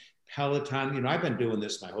home, Peloton. I've been doing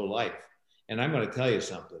this my whole life. And I'm going to tell you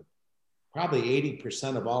something. Probably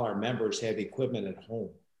 80% of all our members have equipment at home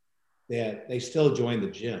that they still join the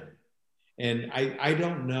gym. And I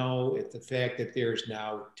don't know if the fact that there's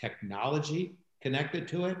now technology connected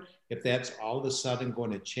to it, if that's all of a sudden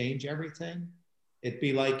going to change everything. It'd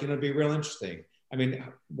be like, it'd be real interesting. I mean,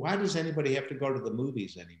 why does anybody have to go to the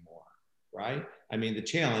movies anymore? Right? I mean, the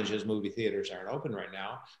challenge is movie theaters aren't open right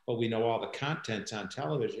now, but we know all the content's on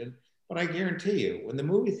television. But I guarantee you, when the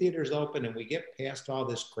movie theaters open and we get past all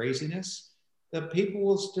this craziness, the people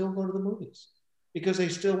will still go to the movies because they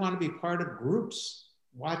still want to be part of groups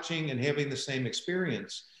watching and having the same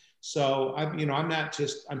experience. So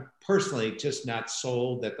I'm personally just not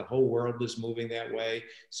sold that the whole world is moving that way,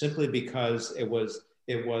 simply because it was,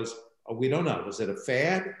 we don't know, was it a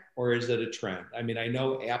fad or is it a trend? I mean, I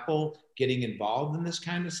know Apple getting involved in this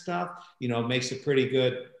kind of stuff, makes it pretty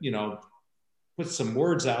good, put some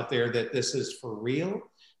words out there that this is for real.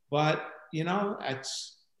 But, I know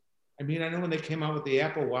when they came out with the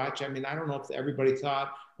Apple Watch, I don't know if everybody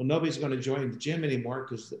thought, well, nobody's going to join the gym anymore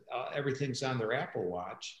because everything's on their Apple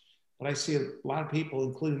Watch. But I see a lot of people,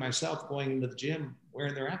 including myself, going into the gym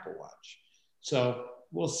wearing their Apple Watch. So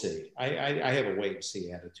we'll see. I have a wait and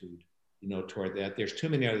see attitude, toward that. There's too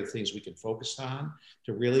many other things we can focus on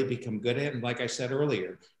to really become good at. And like I said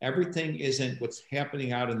earlier, everything isn't what's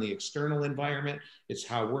happening out in the external environment. It's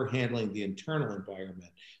how we're handling the internal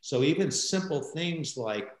environment. So even simple things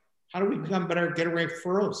like, how do we become better at getting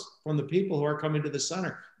referrals from the people who are coming to the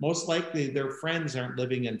center? Most likely their friends aren't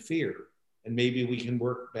living in fear. And maybe we can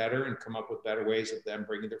work better and come up with better ways of them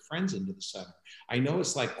bringing their friends into the center. I know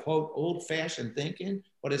it's like, quote, old-fashioned thinking,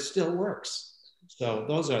 but it still works. So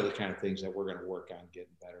those are the kind of things that we're going to work on getting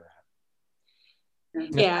better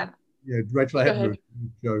at. Yeah. Yeah, Rachel, I have to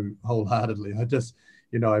Joe wholeheartedly. I just,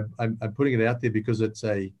 I'm putting it out there because it's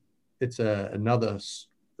another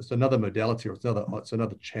modality, or it's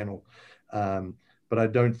another channel. But I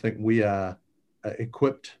don't think we are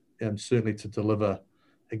equipped, certainly to deliver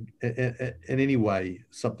in any way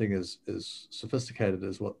something as sophisticated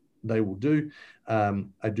as what they will do.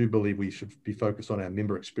 I do believe we should be focused on our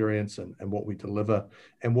member experience and what we deliver,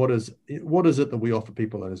 and what is it that we offer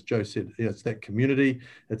people. And as Joe said, it's that community,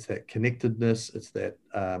 it's that connectedness, it's that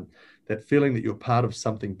that feeling that you're part of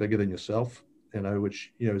something bigger than yourself,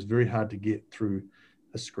 which is very hard to get through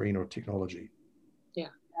a screen or technology. Yeah.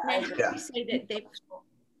 You say that they've...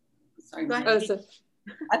 Sorry. Go ahead.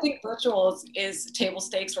 I think virtual is table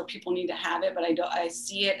stakes where people need to have it, but I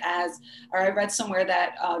see it as, or I read somewhere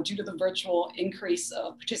that due to the virtual increase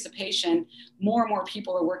of participation, more and more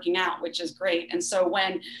people are working out, which is great. And so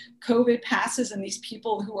when COVID passes and these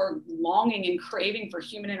people who are longing and craving for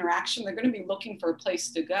human interaction, they're going to be looking for a place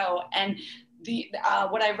to go. And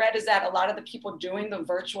what I read is that a lot of the people doing the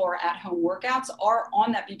virtual or at-home workouts are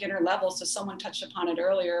on that beginner level. So someone touched upon it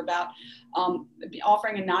earlier about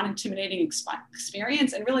offering a non-intimidating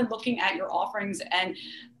experience, and really looking at your offerings and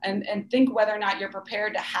think whether or not you're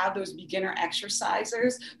prepared to have those beginner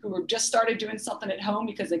exercisers who have just started doing something at home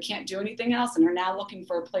because they can't do anything else and are now looking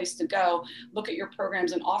for a place to go. Look at your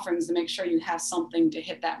programs and offerings to make sure you have something to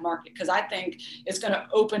hit that market, because I think it's going to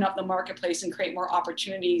open up the marketplace and create more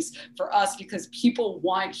opportunities for us, because people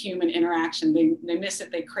want human interaction. They miss it,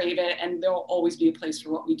 they crave it, and there'll always be a place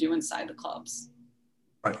for what we do inside the clubs.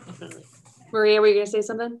 Right. Maria, were you going to say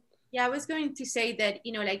something? Yeah, I was going to say that,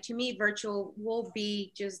 to me, virtual will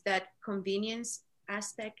be just that convenience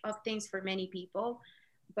aspect of things for many people.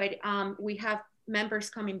 But we have members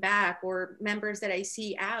coming back, or members that I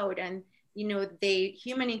see out, and,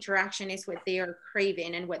 human interaction is what they are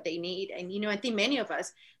craving and what they need. And, I think many of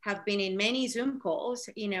us have been in many Zoom calls,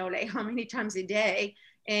 how many times a day.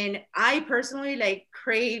 And I personally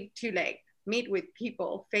crave to meet with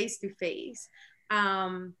people face to face.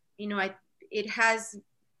 It has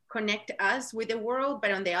connect us with the world,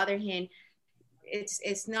 but on the other hand,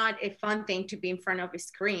 it's not a fun thing to be in front of a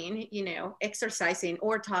screen, exercising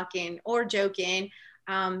or talking or joking.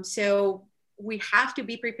 So we have to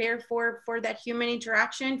be prepared for that human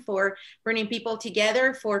interaction, for bringing people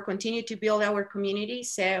together, for continue to build our community.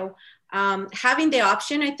 So having the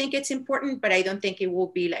option, I think it's important, but I don't think it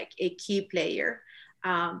will be like a key player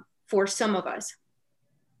for some of us.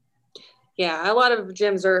 Yeah, a lot of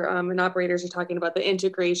gyms are and operators are talking about the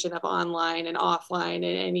integration of online and offline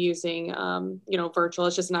and using, virtual.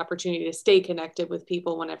 It's just an opportunity to stay connected with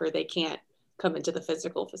people whenever they can't come into the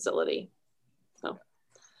physical facility. So,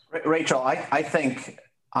 Rachel, I think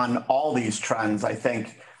on all these trends, I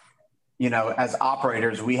think, as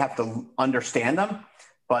operators, we have to understand them,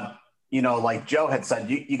 but like Joe had said,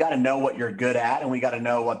 you got to know what you're good at, and we got to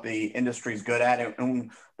know what the industry's good at.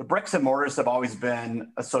 And the bricks and mortars have always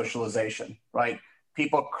been a socialization, right?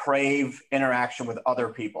 People crave interaction with other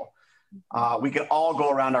people. We can all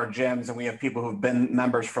go around our gyms, and we have people who've been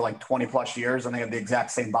members for like 20 plus years, and they have the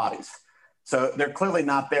exact same bodies. So they're clearly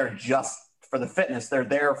not there just for the fitness. They're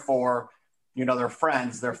there for, their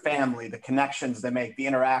friends, their family, the connections they make, the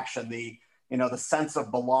interaction, the sense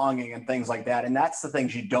of belonging and things like that. And that's the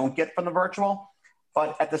things you don't get from the virtual.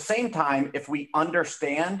 But at the same time, if we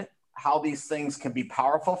understand how these things can be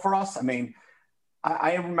powerful for us,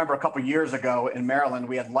 I remember a couple of years ago in Maryland,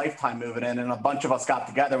 we had Lifetime moving in, and a bunch of us got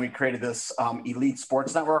together and we created this elite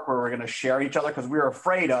sports network where we're going to share each other because we were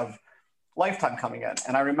afraid of Lifetime coming in.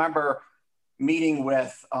 And I remember meeting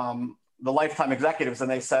with the Lifetime executives,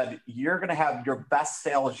 and they said, you're going to have your best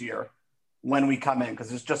sales year when we come in,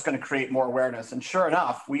 because it's just going to create more awareness. And sure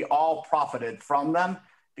enough, we all profited from them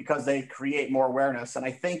because they create more awareness. And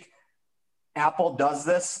I think Apple does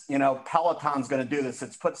this, Peloton's going to do this.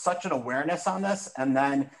 It's put such an awareness on this. And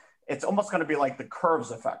then it's almost going to be like the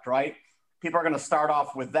curves effect, right? People are going to start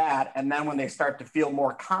off with that. And then when they start to feel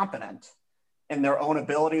more confident in their own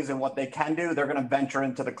abilities and what they can do, they're going to venture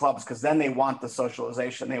into the clubs, because then they want the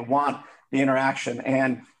socialization. They want the interaction.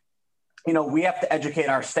 And, we have to educate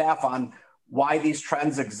our staff on why these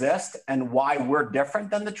trends exist and why we're different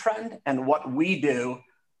than the trend and what we do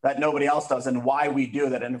that nobody else does and why we do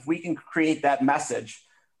that. And if we can create that message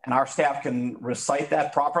and our staff can recite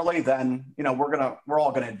that properly, then, we're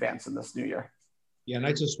all going to advance in this new year. Yeah. And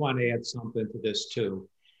I just want to add something to this too.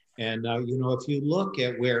 And, if you look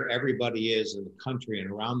at where everybody is in the country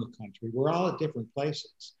and around the country, we're all at different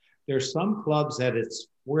places. There's some clubs that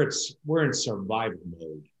we're in survival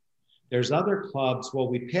mode. There's other clubs,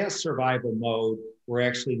 we passed survival mode. We're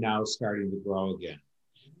actually now starting to grow again.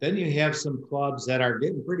 Then you have some clubs that are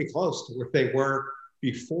getting pretty close to where they were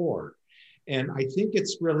before. And I think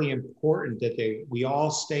it's really important that we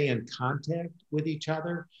all stay in contact with each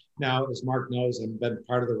other. Now, as Mark knows, I've been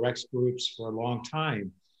part of the Rex groups for a long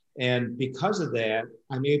time. And because of that,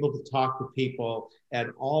 I'm able to talk to people at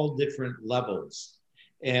all different levels.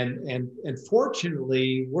 And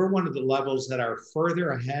fortunately, we're one of the levels that are further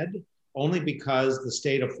ahead, only because the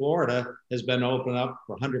state of Florida has been open up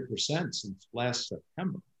for 100% since last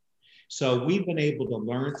September. So we've been able to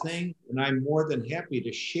learn things, and I'm more than happy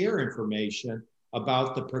to share information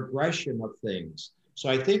about the progression of things. So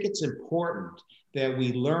I think it's important that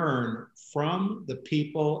we learn from the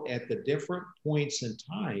people at the different points in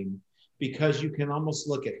time, because you can almost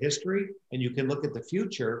look at history and you can look at the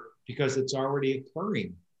future, because it's already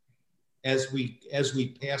occurring as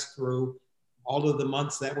we pass through all of the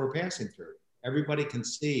months that we're passing through. Everybody can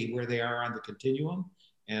see where they are on the continuum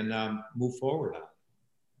and move forward on it.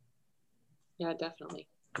 Yeah, definitely.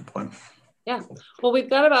 Good point. Yeah. Well, we've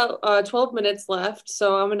got about 12 minutes left,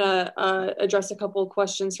 so I'm going to address a couple of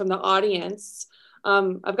questions from the audience.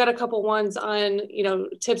 I've got a couple ones on,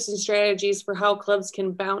 tips and strategies for how clubs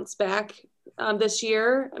can bounce back this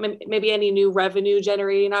year. Maybe any new revenue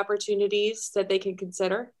generating opportunities that they can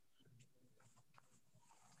consider.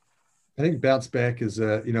 I think bounce back is,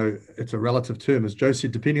 it's a relative term, as Joe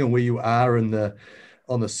said, depending on where you are on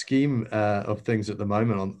the scheme of things at the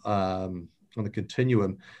moment on the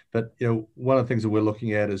continuum. But, one of the things that we're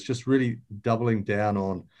looking at is just really doubling down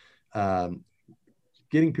on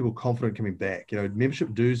getting people confident coming back.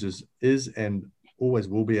 Membership dues is and always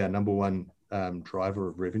will be our number one driver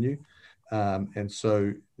of revenue. And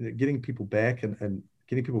so getting people back and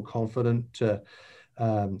getting people confident to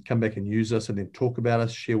come back and use us and then talk about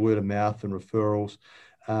us, share word of mouth and referrals.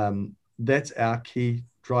 That's our key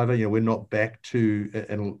driver. We're not back to,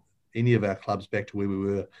 in any of our clubs, back to where we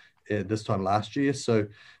were this time last year. So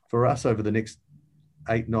for us over the next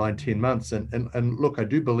 8, 9, 10 months, and look, I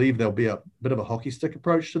do believe there'll be a bit of a hockey stick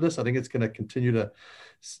approach to this. I think it's going to continue to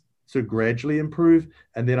sort of gradually improve.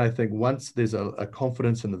 And then I think once there's a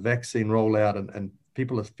confidence in the vaccine rollout and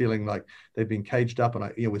people are feeling like they've been caged up,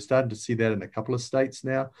 and we're starting to see that in a couple of states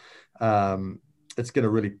now. It's going to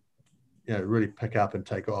really pick up and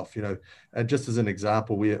take off. And just as an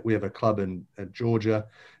example, we have a club in Georgia,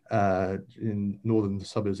 in northern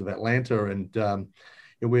suburbs of Atlanta, and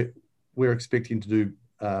we're expecting to do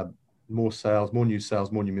more new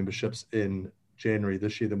sales, more new memberships in January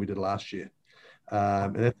this year than we did last year.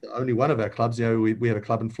 And that's only one of our clubs. We have a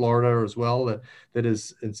club in Florida as well that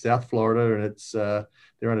is in South Florida, and it's they're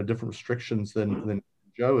under different restrictions than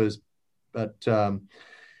Joe is, but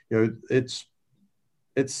it's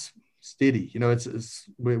steady.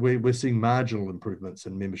 We're seeing marginal improvements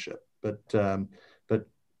in membership, but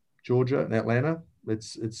Georgia and Atlanta,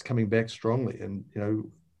 it's coming back strongly, and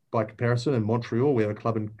by comparison, in Montreal, we have a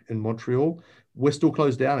club in Montreal. We're still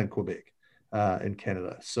closed down in Quebec, in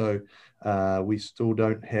Canada. So we still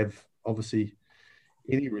don't have, obviously,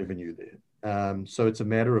 any revenue there. So it's a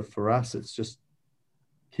matter of, for us, it's just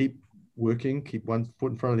keep working, keep one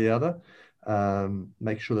foot in front of the other,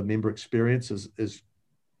 make sure the member experience is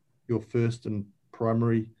your first and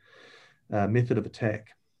primary method of attack.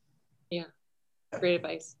 Yeah, great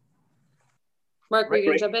advice. Mark, were you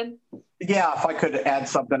going to jump in? Yeah, if I could add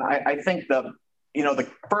something, I think the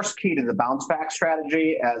first key to the bounce back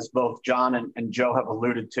strategy, as both John and Joe have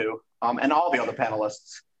alluded to, and all the other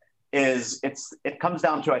panelists, is it comes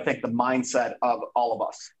down to, I think, the mindset of all of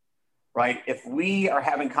us, right? If we are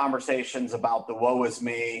having conversations about the woe is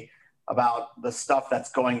me, about the stuff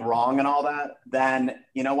that's going wrong and all that, then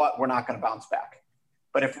you know what? We're not going to bounce back.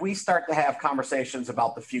 But if we start to have conversations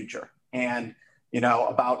about the future and,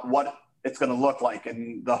 about what it's going to look like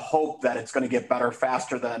and the hope that it's going to get better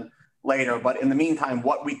faster than later, but in the meantime,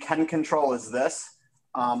 what we can control is this.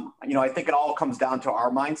 I think it all comes down to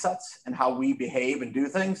our mindsets and how we behave and do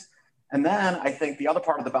things. And then I think the other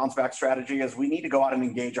part of the bounce back strategy is we need to go out and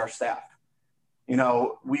engage our staff.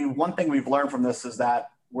 One thing we've learned from this is that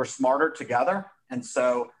we're smarter together. And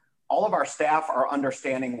so all of our staff are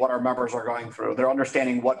understanding what our members are going through. They're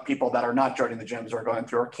understanding what people that are not joining the gyms are going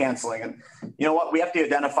through or canceling. And you know what? We have to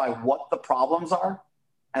identify what the problems are,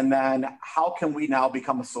 and then how can we now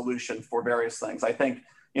become a solution for various things. I think,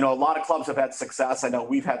 a lot of clubs have had success. I know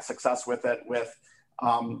we've had success with it, with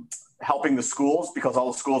helping the schools, because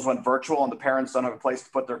all the schools went virtual and the parents don't have a place to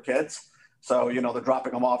put their kids. So, they're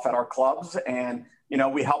dropping them off at our clubs, and,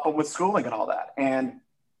 we help them with schooling and all that. And,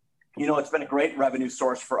 it's been a great revenue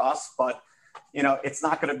source for us, but, it's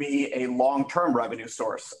not going to be a long-term revenue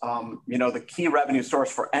source. The key revenue source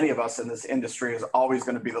for any of us in this industry is always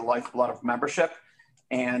going to be the lifeblood of membership.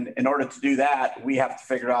 And in order to do that, we have to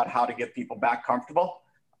figure out how to get people back comfortable.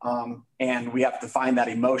 And we have to find that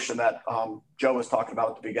emotion that Joe was talking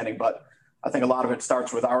about at the beginning. But I think a lot of it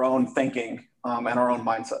starts with our own thinking and our own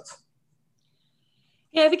mindsets.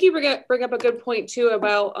 Yeah, I think you bring up a good point too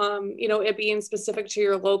about, it being specific to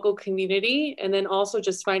your local community, and then also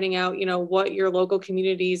just finding out, what your local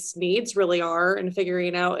community's needs really are, and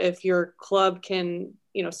figuring out if your club can,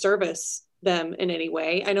 service them in any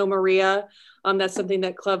way. I know Maria, that's something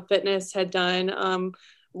that Club Fitness had done.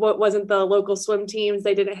 What wasn't the local swim teams?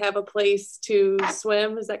 They didn't have a place to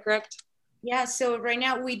swim. Is that correct? Yeah. So right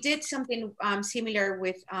now we did something similar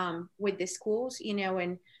with the schools,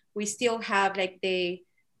 and we still have like the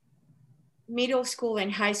middle school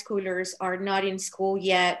and high schoolers are not in school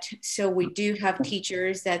yet. So we do have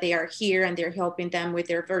teachers that they are here and they're helping them with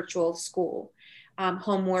their virtual school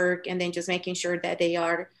homework, and then just making sure that they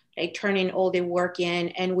are like turning all the work in.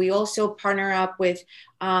 And we also partner up with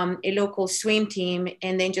a local swim team.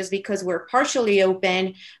 And then just because we're partially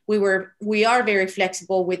open, we are very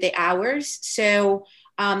flexible with the hours. So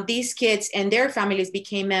these kids and their families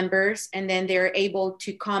became members, and then they're able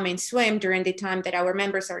to come and swim during the time that our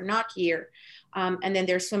members are not here. And then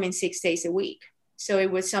they're swimming 6 days a week. So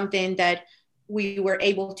it was something that we were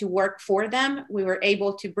able to work for them. We were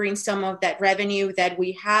able to bring some of that revenue that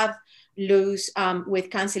we have lose with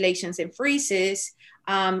cancellations and freezes.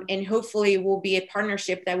 And hopefully it will be a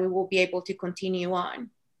partnership that we will be able to continue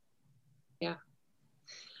on. Yeah.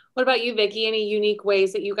 What about you, Vicki? Any unique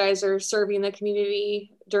ways that you guys are serving the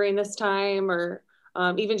community during this time, or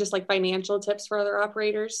even just like financial tips for other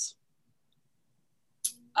operators?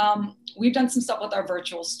 We've done some stuff with our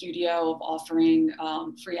virtual studio of offering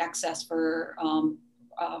free access for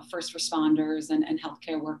first responders and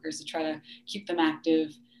healthcare workers to try to keep them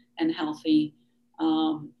active and healthy.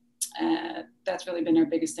 that's really been our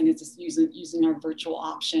biggest thing, is just using our virtual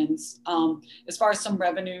options. As far as some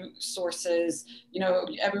revenue sources,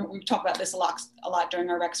 we've talked about this a lot during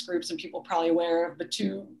our Rex groups, and people are probably aware of the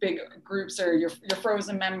two big groups are your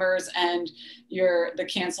frozen members and the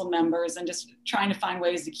canceled members, and just trying to find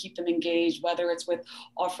ways to keep them engaged, whether it's with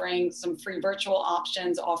offering some free virtual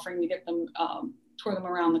options, offering to get them tour them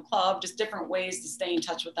around the club, just different ways to stay in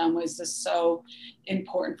touch with them was just so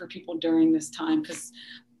important for people during this time. Because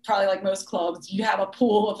probably like most clubs, you have a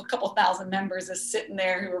pool of a couple thousand members just sitting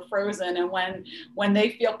there who are frozen. And when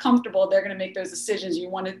they feel comfortable, they're going to make those decisions.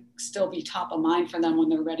 You want to still be top of mind for them when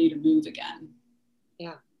they're ready to move again.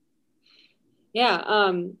 Yeah.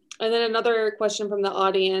 Yeah. And then another question from the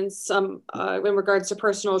audience in regards to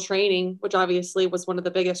personal training, which obviously was one of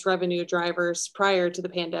the biggest revenue drivers prior to the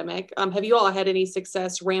pandemic. Have you all had any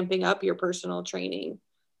success ramping up your personal training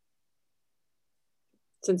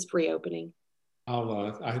since pre-opening?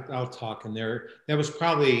 I'll talk in there. That was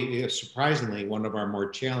probably surprisingly one of our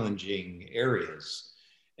more challenging areas.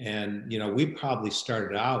 And, we probably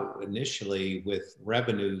started out initially with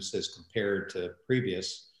revenues as compared to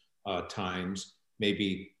previous times,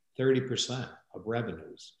 maybe 30% of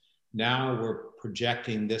revenues. Now we're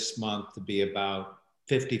projecting this month to be about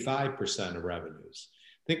 55% of revenues.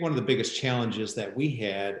 I think one of the biggest challenges that we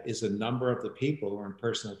had is a number of the people who are in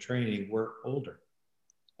personal training were older.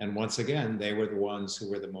 And once again, they were the ones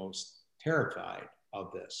who were the most terrified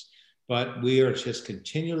of this. But we are just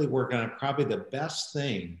continually working on it. Probably the best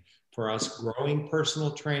thing for us growing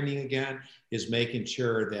personal training again is making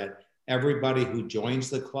sure that everybody who joins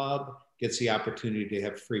the club gets the opportunity to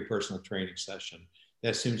have free personal training session.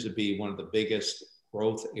 That seems to be one of the biggest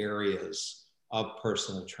growth areas of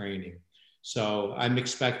personal training. So I'm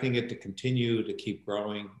expecting it to continue to keep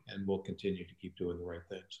growing, and we'll continue to keep doing the right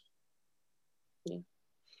things. Yeah.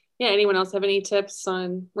 Yeah. Anyone else have any tips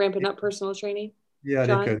on ramping up personal training? Yeah,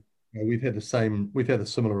 John? we've had the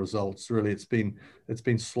similar results. Really, it's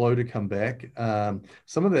been slow to come back.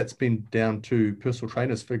 Some of that's been down to personal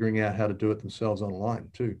trainers figuring out how to do it themselves online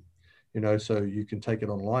too. So you can take it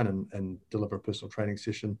online and deliver a personal training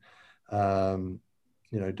session. Don't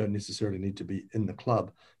necessarily need to be in the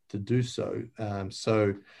club to do so.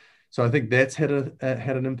 So I think that's had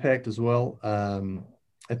an impact as well.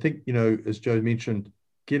 I think, as Joe mentioned,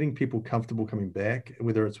 getting people comfortable coming back,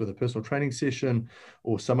 whether it's with a personal training session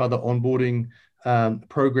or some other onboarding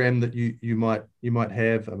program that you might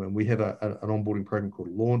have. I mean, we have an onboarding program called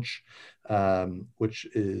Launch, which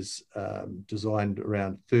is designed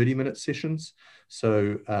around 30-minute sessions.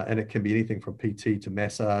 So, and it can be anything from PT to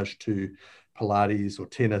massage to Pilates or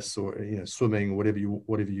tennis or swimming, whatever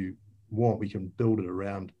you want. We can build it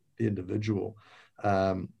around the individual.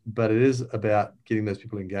 But it is about getting those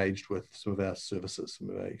people engaged with some of our services, some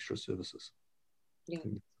of our extra services. Yeah.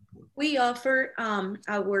 We offer,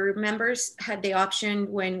 our members had the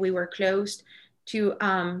option when we were closed to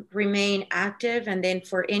remain active. And then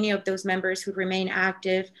for any of those members who remain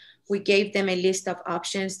active, we gave them a list of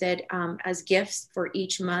options that as gifts for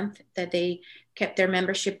each month that they kept their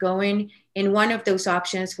membership going. And one of those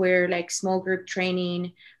options were like small group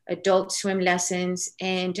training, adult swim lessons.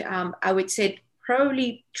 And I would say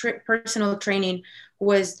probably personal training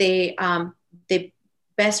was the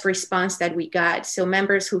best response that we got. So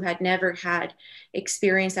members who had never had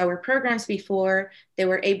experienced our programs before, they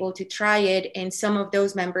were able to try it. And some of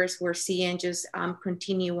those members were seeing just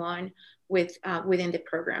continue on with within the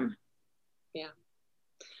program. Yeah.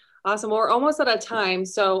 Awesome. Well, we're almost out of time.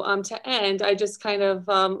 So to end, I just kind of,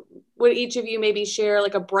 would each of you maybe share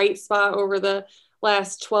like a bright spot over the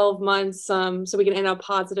last 12 months so we can end on a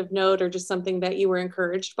positive note, or just something that you were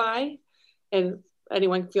encouraged by? And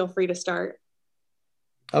anyone feel free to start.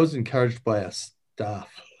 I was encouraged by our staff.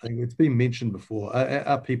 I think it's been mentioned before.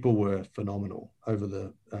 Our people were phenomenal over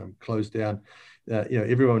the close down.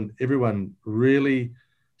 Everyone really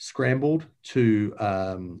scrambled to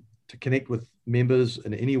connect with members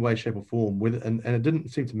in any way, shape, or form. And it didn't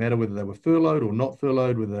seem to matter whether they were furloughed or not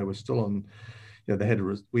furloughed, whether they were still on. They had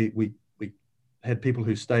we had people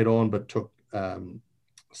who stayed on but took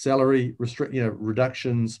salary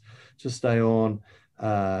reductions to stay on.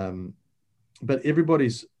 But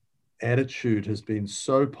everybody's attitude has been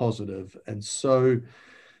so positive and so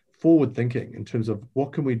forward thinking in terms of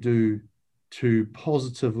what can we do to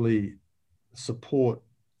positively support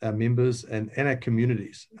our members and our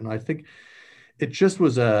communities. And I think it just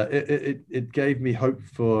was it gave me hope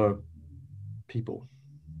for people.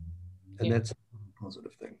 And that's a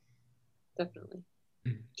positive thing. Definitely.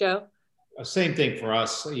 Joe? Same thing for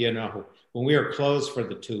us. When we were closed for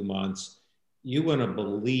the 2 months, you wouldn't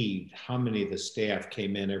believe how many of the staff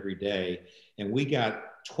came in every day. And we got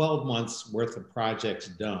 12 months worth of projects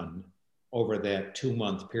done over that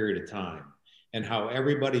 2-month period of time, and how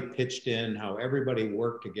everybody pitched in, how everybody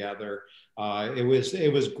worked together.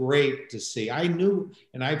 It was great to see. I knew,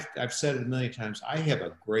 and I've said it a million times, I have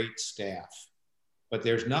a great staff, but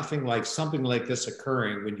there's nothing like something like this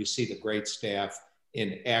occurring when you see the great staff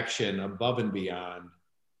in action above and beyond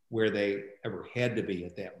where they ever had to be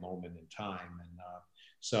at that moment in time. And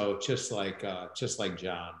so just like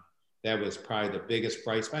John, that was probably the biggest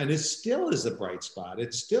bright spot. And it still is a bright spot.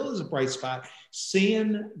 It still is a bright spot,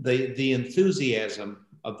 seeing the enthusiasm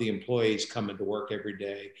of the employees coming to work every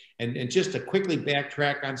day. And just to quickly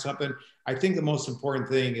backtrack on something, I think the most important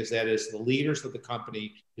thing is that as the leaders of the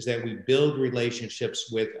company is that we build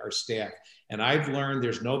relationships with our staff. And I've learned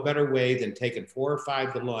there's no better way than taking 4 or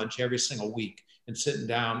 5 to lunch every single week and sitting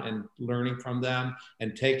down and learning from them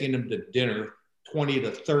and taking them to dinner, 20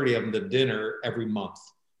 to 30 of them to dinner every month.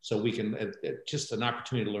 So we can, just an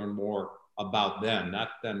opportunity to learn more about them,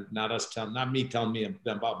 not me telling them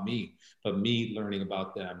about me, but me learning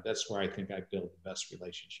about them. That's where I think I build the best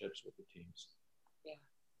relationships with the teams. Yeah.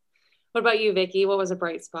 What about you, Vicki? What was a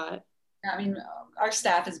bright spot? I mean, our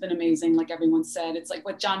staff has been amazing. Like everyone said, it's like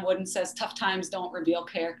what John Wooden says, tough times don't reveal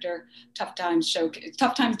character. Tough times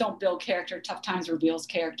don't build character. Tough times reveals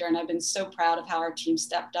character. And I've been so proud of how our team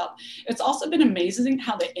stepped up. It's also been amazing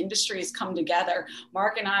how the industry has come together.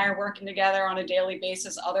 Mark and I are working together on a daily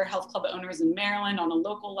basis, other health club owners in Maryland on a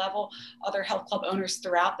local level, other health club owners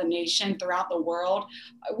throughout the nation, throughout the world.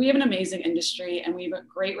 We have an amazing industry and we have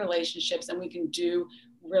great relationships, and we can do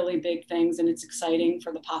really big things, and it's exciting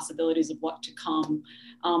for the possibilities of what to come.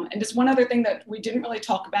 And just one other thing that we didn't really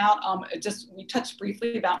talk about, we touched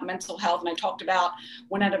briefly about mental health, and I talked about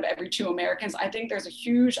 1 out of every 2 Americans. I think there's a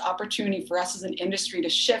huge opportunity for us as an industry to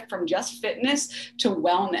shift from just fitness to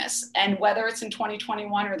wellness. And whether it's in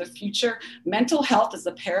 2021 or the future, mental health is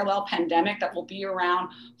a parallel pandemic that will be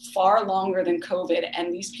around far longer than COVID.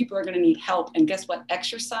 And these people are going to need help. And guess what?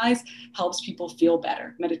 Exercise helps people feel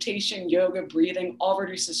better. Meditation, yoga, breathing, all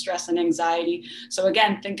reduces stress and anxiety. So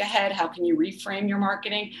again, think ahead. How can you reframe your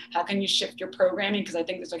marketing? How can you shift your programming? Because I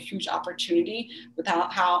think there's a huge opportunity with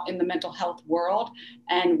how in the mental health world,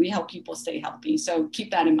 and we help people stay healthy. So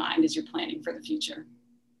keep that in mind as you're planning for the future.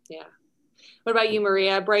 Yeah. What about you,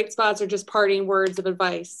 Maria? Bright spots or just parting words of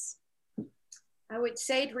advice? I would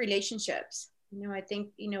say relationships. I think,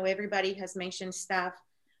 everybody has mentioned staff.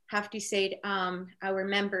 Have to say our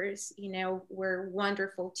members, were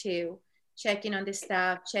wonderful too. Checking on the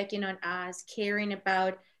staff, checking on us, caring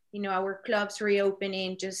about, our clubs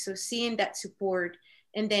reopening, just so seeing that support.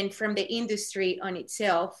 And then from the industry on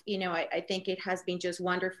itself, I think it has been just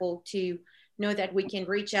wonderful to know that we can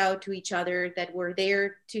reach out to each other, that we're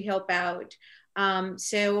there to help out.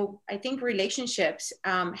 So I think relationships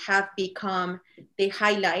have become the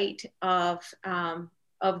highlight of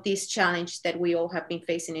this challenge that we all have been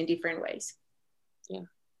facing in different ways. Yeah.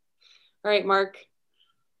 All right, Mark.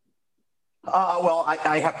 Well,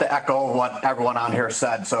 I have to echo what everyone on here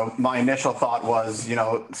said. So my initial thought was,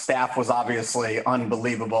 staff was obviously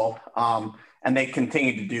unbelievable, and they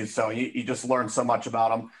continue to do so. You just learn so much about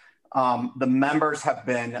them. The members have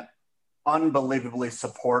been unbelievably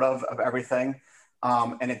supportive of everything.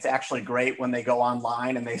 And it's actually great when they go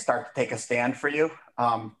online and they start to take a stand for you.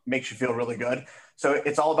 Makes you feel really good. So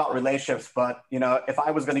it's all about relationships. But, if I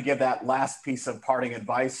was going to give that last piece of parting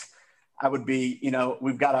advice, I would be,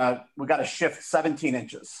 we've got to shift 17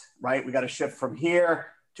 inches, right? We got to shift from here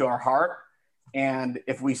to our heart. And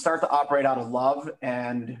if we start to operate out of love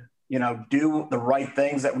and, do the right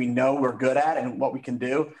things that we know we're good at and what we can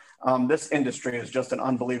do, this industry is just an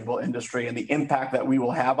unbelievable industry, and the impact that we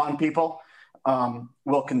will have on people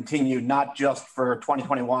will continue not just for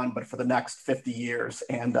 2021, but for the next 50 years.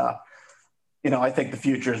 And, I think the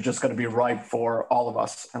future is just going to be ripe for all of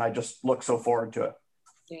us. And I just look so forward to it.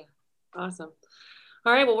 Yeah. Awesome.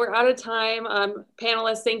 All right. Well, we're out of time.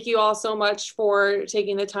 Panelists, thank you all so much for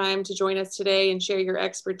taking the time to join us today and share your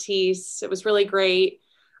expertise. It was really great.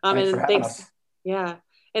 Thanks. Yeah.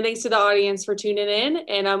 And thanks to the audience for tuning in.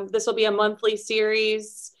 And this will be a monthly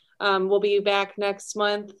series. We'll be back next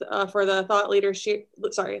month for the Thought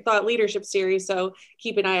Leadership series. So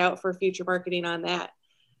keep an eye out for future marketing on that.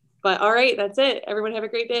 But all right, that's it. Everyone have a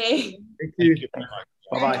great day. Thank you.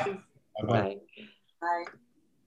 Bye-bye. Bye. Bye.